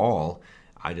at all.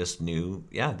 I just knew,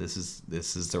 yeah, this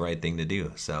is the right thing to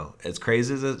do. So as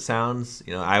crazy as it sounds,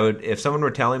 you know, I would, if someone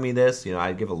were telling me this, you know,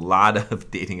 I'd give a lot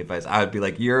of dating advice. I would be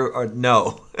like,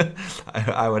 no.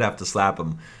 I would have to slap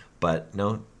them. But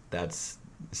no, that's,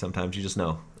 sometimes you just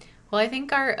know. Well, I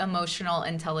think our emotional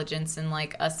intelligence and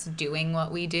like us doing what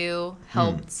we do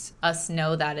helped us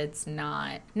know that it's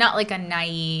not like a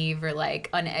naive or like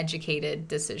uneducated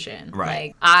decision. Right.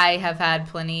 Like I have had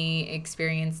plenty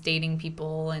experience dating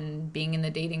people and being in the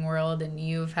dating world, and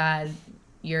you've had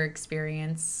your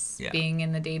experience being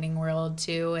in the dating world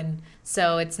too. And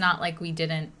so it's not like we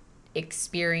didn't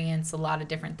experience a lot of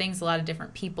different things, a lot of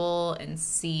different people, and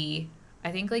see,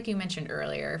 I think like you mentioned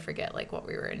earlier, I forget like what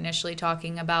we were initially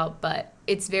talking about, but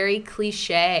it's very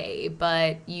cliche,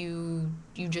 but you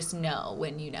just know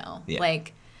when you know. Yeah.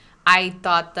 Like I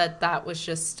thought that was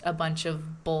just a bunch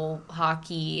of bull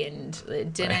hockey, and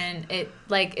it didn't,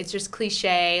 it's just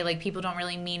cliche. Like people don't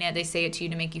really mean it. They say it to you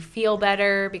to make you feel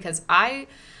better, because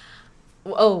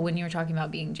when you were talking about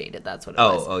being jaded, that's what it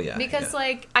was. Oh, yeah. Because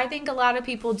like I think a lot of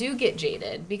people do get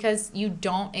jaded because you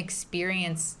don't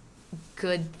experience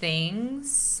good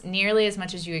things nearly as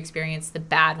much as you experience the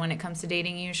bad when it comes to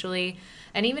dating usually.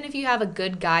 And even if you have a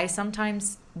good guy,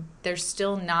 sometimes they're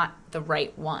still not the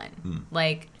right one.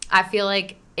 Like I feel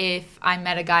like if I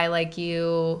met a guy like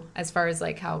you, as far as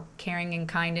like how caring and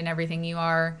kind and everything you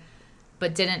are,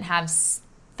 but didn't have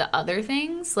the other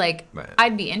things, like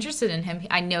I'd be interested in him.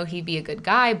 I know he'd be a good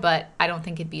guy, but I don't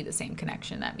think it'd be the same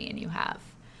connection that me and you have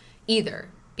either.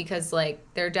 Because, like,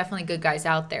 there are definitely good guys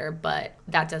out there, but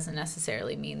that doesn't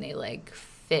necessarily mean they, like,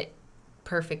 fit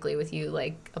perfectly with you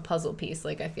like a puzzle piece.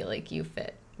 Like, I feel like you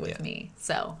fit with me.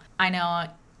 So, I know,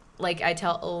 like, I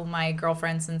tell all my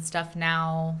girlfriends and stuff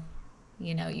now,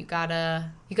 you know, you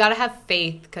gotta have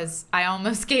faith, because I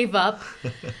almost gave up.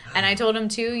 And I told them,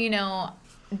 too, you know,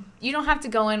 you don't have to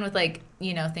go in with, like,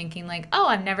 you know, thinking like, oh,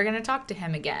 I'm never going to talk to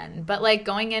him again. But like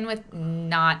going in with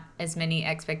not as many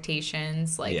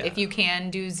expectations. Like if you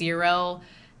can do 0,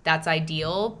 that's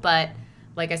ideal. But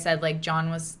like I said, like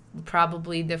John was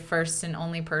probably the first and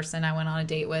only person I went on a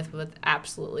date with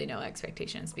absolutely no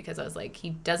expectations, because I was like,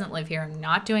 he doesn't live here. I'm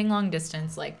not doing long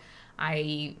distance. Like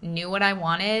I knew what I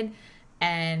wanted,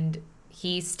 and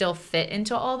he still fit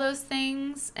into all those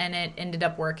things, and it ended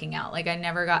up working out. Like I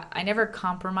never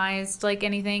compromised like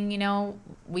anything, you know.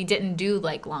 We didn't do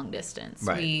like long distance.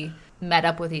 Right. We met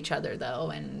up with each other though,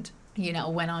 and you know,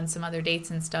 went on some other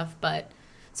dates and stuff, but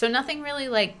so nothing really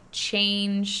like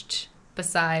changed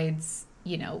besides,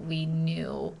 you know, we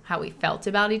knew how we felt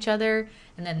about each other,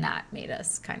 and then that made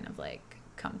us kind of like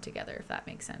come together, if that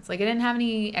makes sense. Like, I didn't have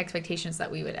any expectations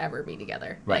that we would ever be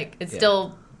together. Right. Like, it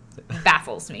still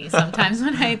baffles me sometimes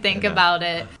when I think about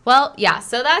it. Well, yeah,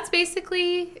 so that's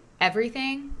basically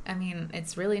everything. I mean,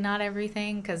 it's really not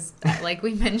everything because, like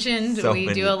we mentioned,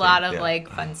 we do a lot of like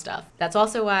fun stuff. That's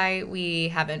also why we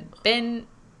haven't been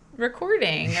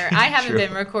recording, or I haven't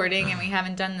been recording, and we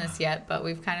haven't done this yet, but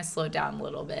we've kind of slowed down a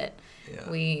little bit. Yeah.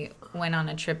 We went on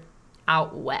a trip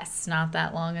out west not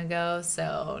that long ago,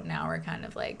 so now we're kind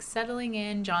of like settling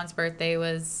in. John's birthday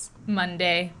was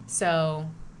Monday, so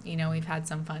we've had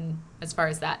some fun as far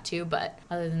as that too, but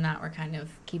other than that, we're kind of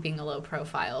keeping a low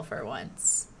profile for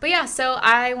once. But yeah, so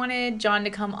I wanted John to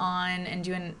come on and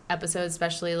do an episode,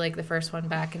 especially like the first one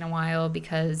back in a while,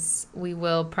 because we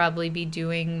will probably be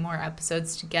doing more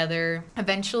episodes together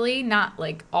eventually. Not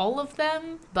like all of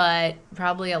them, but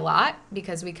probably a lot,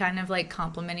 because we kind of like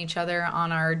complement each other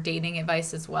on our dating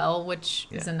advice as well, which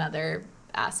is another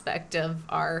aspect of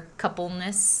our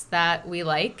coupleness that we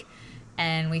like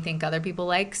and we think other people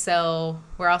like. So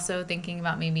we're also thinking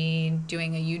about maybe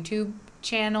doing a YouTube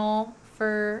channel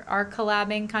for our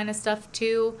collabing kind of stuff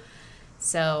too.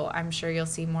 So I'm sure you'll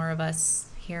see more of us,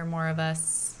 hear more of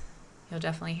us. You'll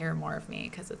definitely hear more of me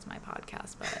because it's my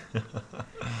podcast. But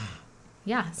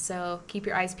yeah, so keep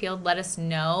your eyes peeled. Let us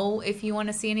know if you want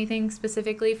to see anything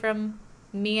specifically from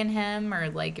me and him, or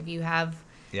like if you have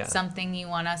something you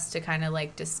want us to kind of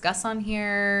like discuss on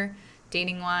here,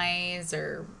 dating wise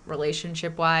or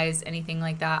relationship wise, anything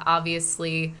like that.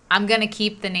 Obviously, I'm gonna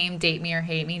keep the name Date Me or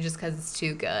Hate Me just because it's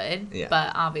too good. Yeah.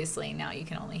 But obviously now you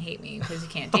can only hate me because you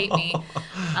can't date me.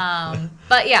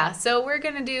 But yeah, so we're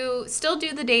gonna still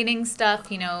do the dating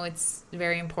stuff. It's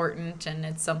very important, and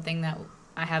it's something that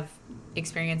I have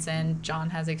experience in,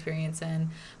 John has experience in.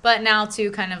 But now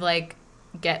to kind of like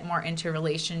get more into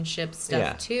relationship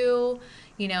stuff too,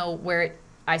 where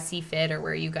I see fit or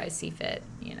where you guys see fit,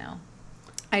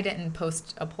 I didn't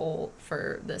post a poll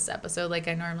for this episode like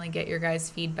I normally get your guys'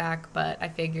 feedback, but I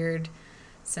figured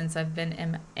since I've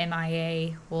been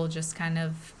MIA, we'll just kind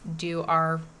of do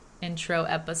our intro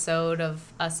episode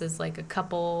of us as like a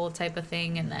couple type of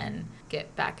thing and then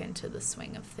get back into the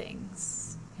swing of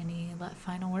things. Any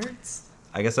final words?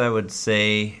 I guess I would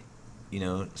say,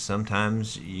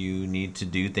 sometimes you need to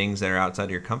do things that are outside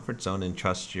of your comfort zone and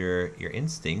trust your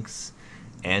instincts.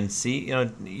 And see,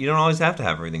 you don't always have to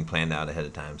have everything planned out ahead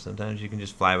of time. Sometimes you can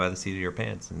just fly by the seat of your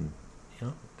pants, and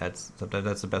sometimes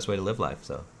that's the best way to live life.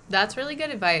 So that's really good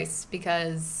advice,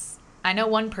 because I know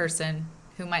one person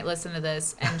who might listen to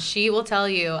this, and she will tell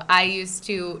you, I used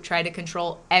to try to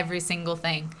control every single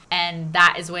thing, and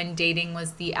that is when dating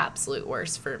was the absolute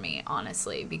worst for me,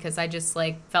 honestly, because I just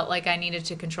felt like I needed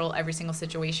to control every single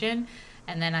situation,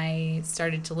 and then I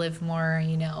started to live more,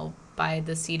 by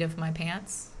the seat of my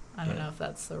pants. I don't know if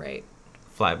that's the right.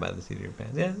 Fly by the seat of your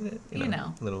pants. Yeah,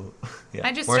 little. Yeah.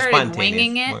 I just started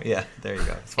winging it. There you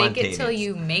go. Fake it till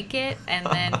you make it, and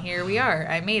then here we are.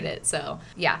 I made it. So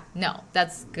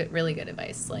that's good. Really good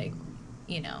advice.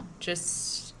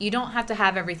 Just you don't have to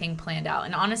have everything planned out.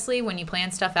 And honestly, when you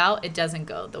plan stuff out, it doesn't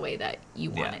go the way that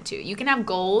you want it to. You can have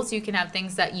goals. You can have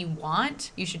things that you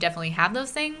want. You should definitely have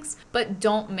those things, but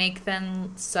don't make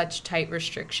them such tight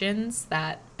restrictions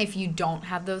that if you don't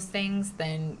have those things,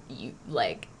 then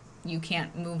you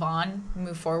can't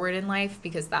move forward in life,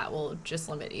 because that will just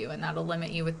limit you, and that'll limit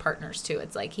you with partners too.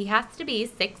 It's like he has to be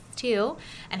 6'2"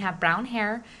 and have brown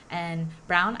hair and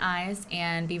brown eyes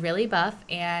and be really buff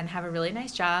and have a really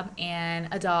nice job and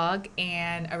a dog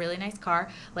and a really nice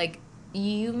car. Like,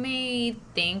 you may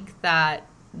think that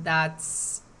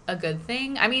that's a good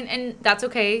thing. I mean, and that's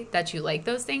okay that you like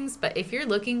those things, but if you're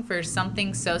looking for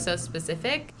something so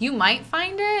specific, you might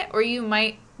find it, or you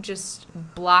might just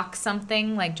block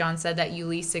something, like John said, that you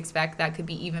least expect that could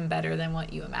be even better than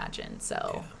what you imagined.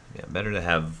 So better to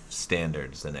have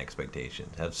standards than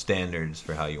expectations. Have standards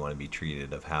for how you want to be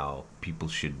treated, of how people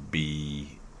should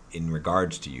be in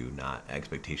regards to you, not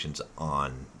expectations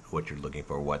on what you're looking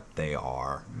for, what they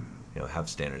are. Have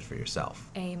standards for yourself.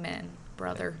 Amen,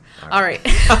 brother. All right.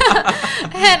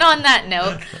 And on that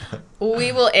note,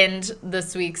 we will end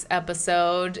this week's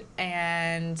episode,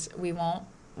 and we won't.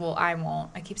 Well, I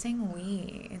won't. I keep saying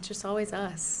we. It's just always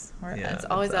us. It's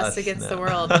always us against the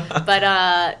world. But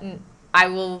I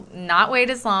will not wait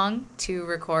as long to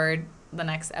record the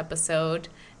next episode.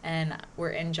 And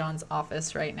we're in John's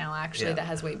office right now, actually, that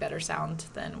has way better sound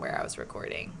than where I was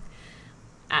recording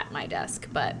at my desk.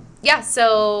 But yeah,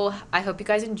 so I hope you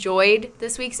guys enjoyed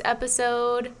this week's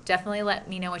episode. Definitely let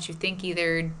me know what you think.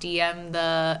 Either DM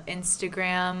the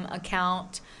Instagram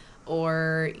account,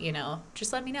 or,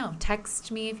 just let me know.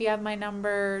 Text me if you have my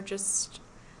number. Just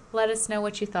let us know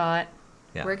what you thought.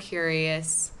 Yeah. We're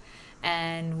curious.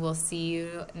 And we'll see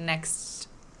you next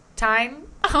time.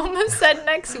 I almost said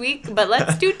next week, but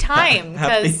let's do time.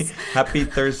 Happy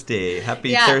Thursday.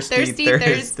 Happy Thirsty Thursday.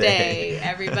 Thursday.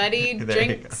 Everybody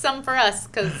drink some for us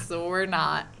because we're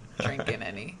not drinking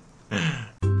any.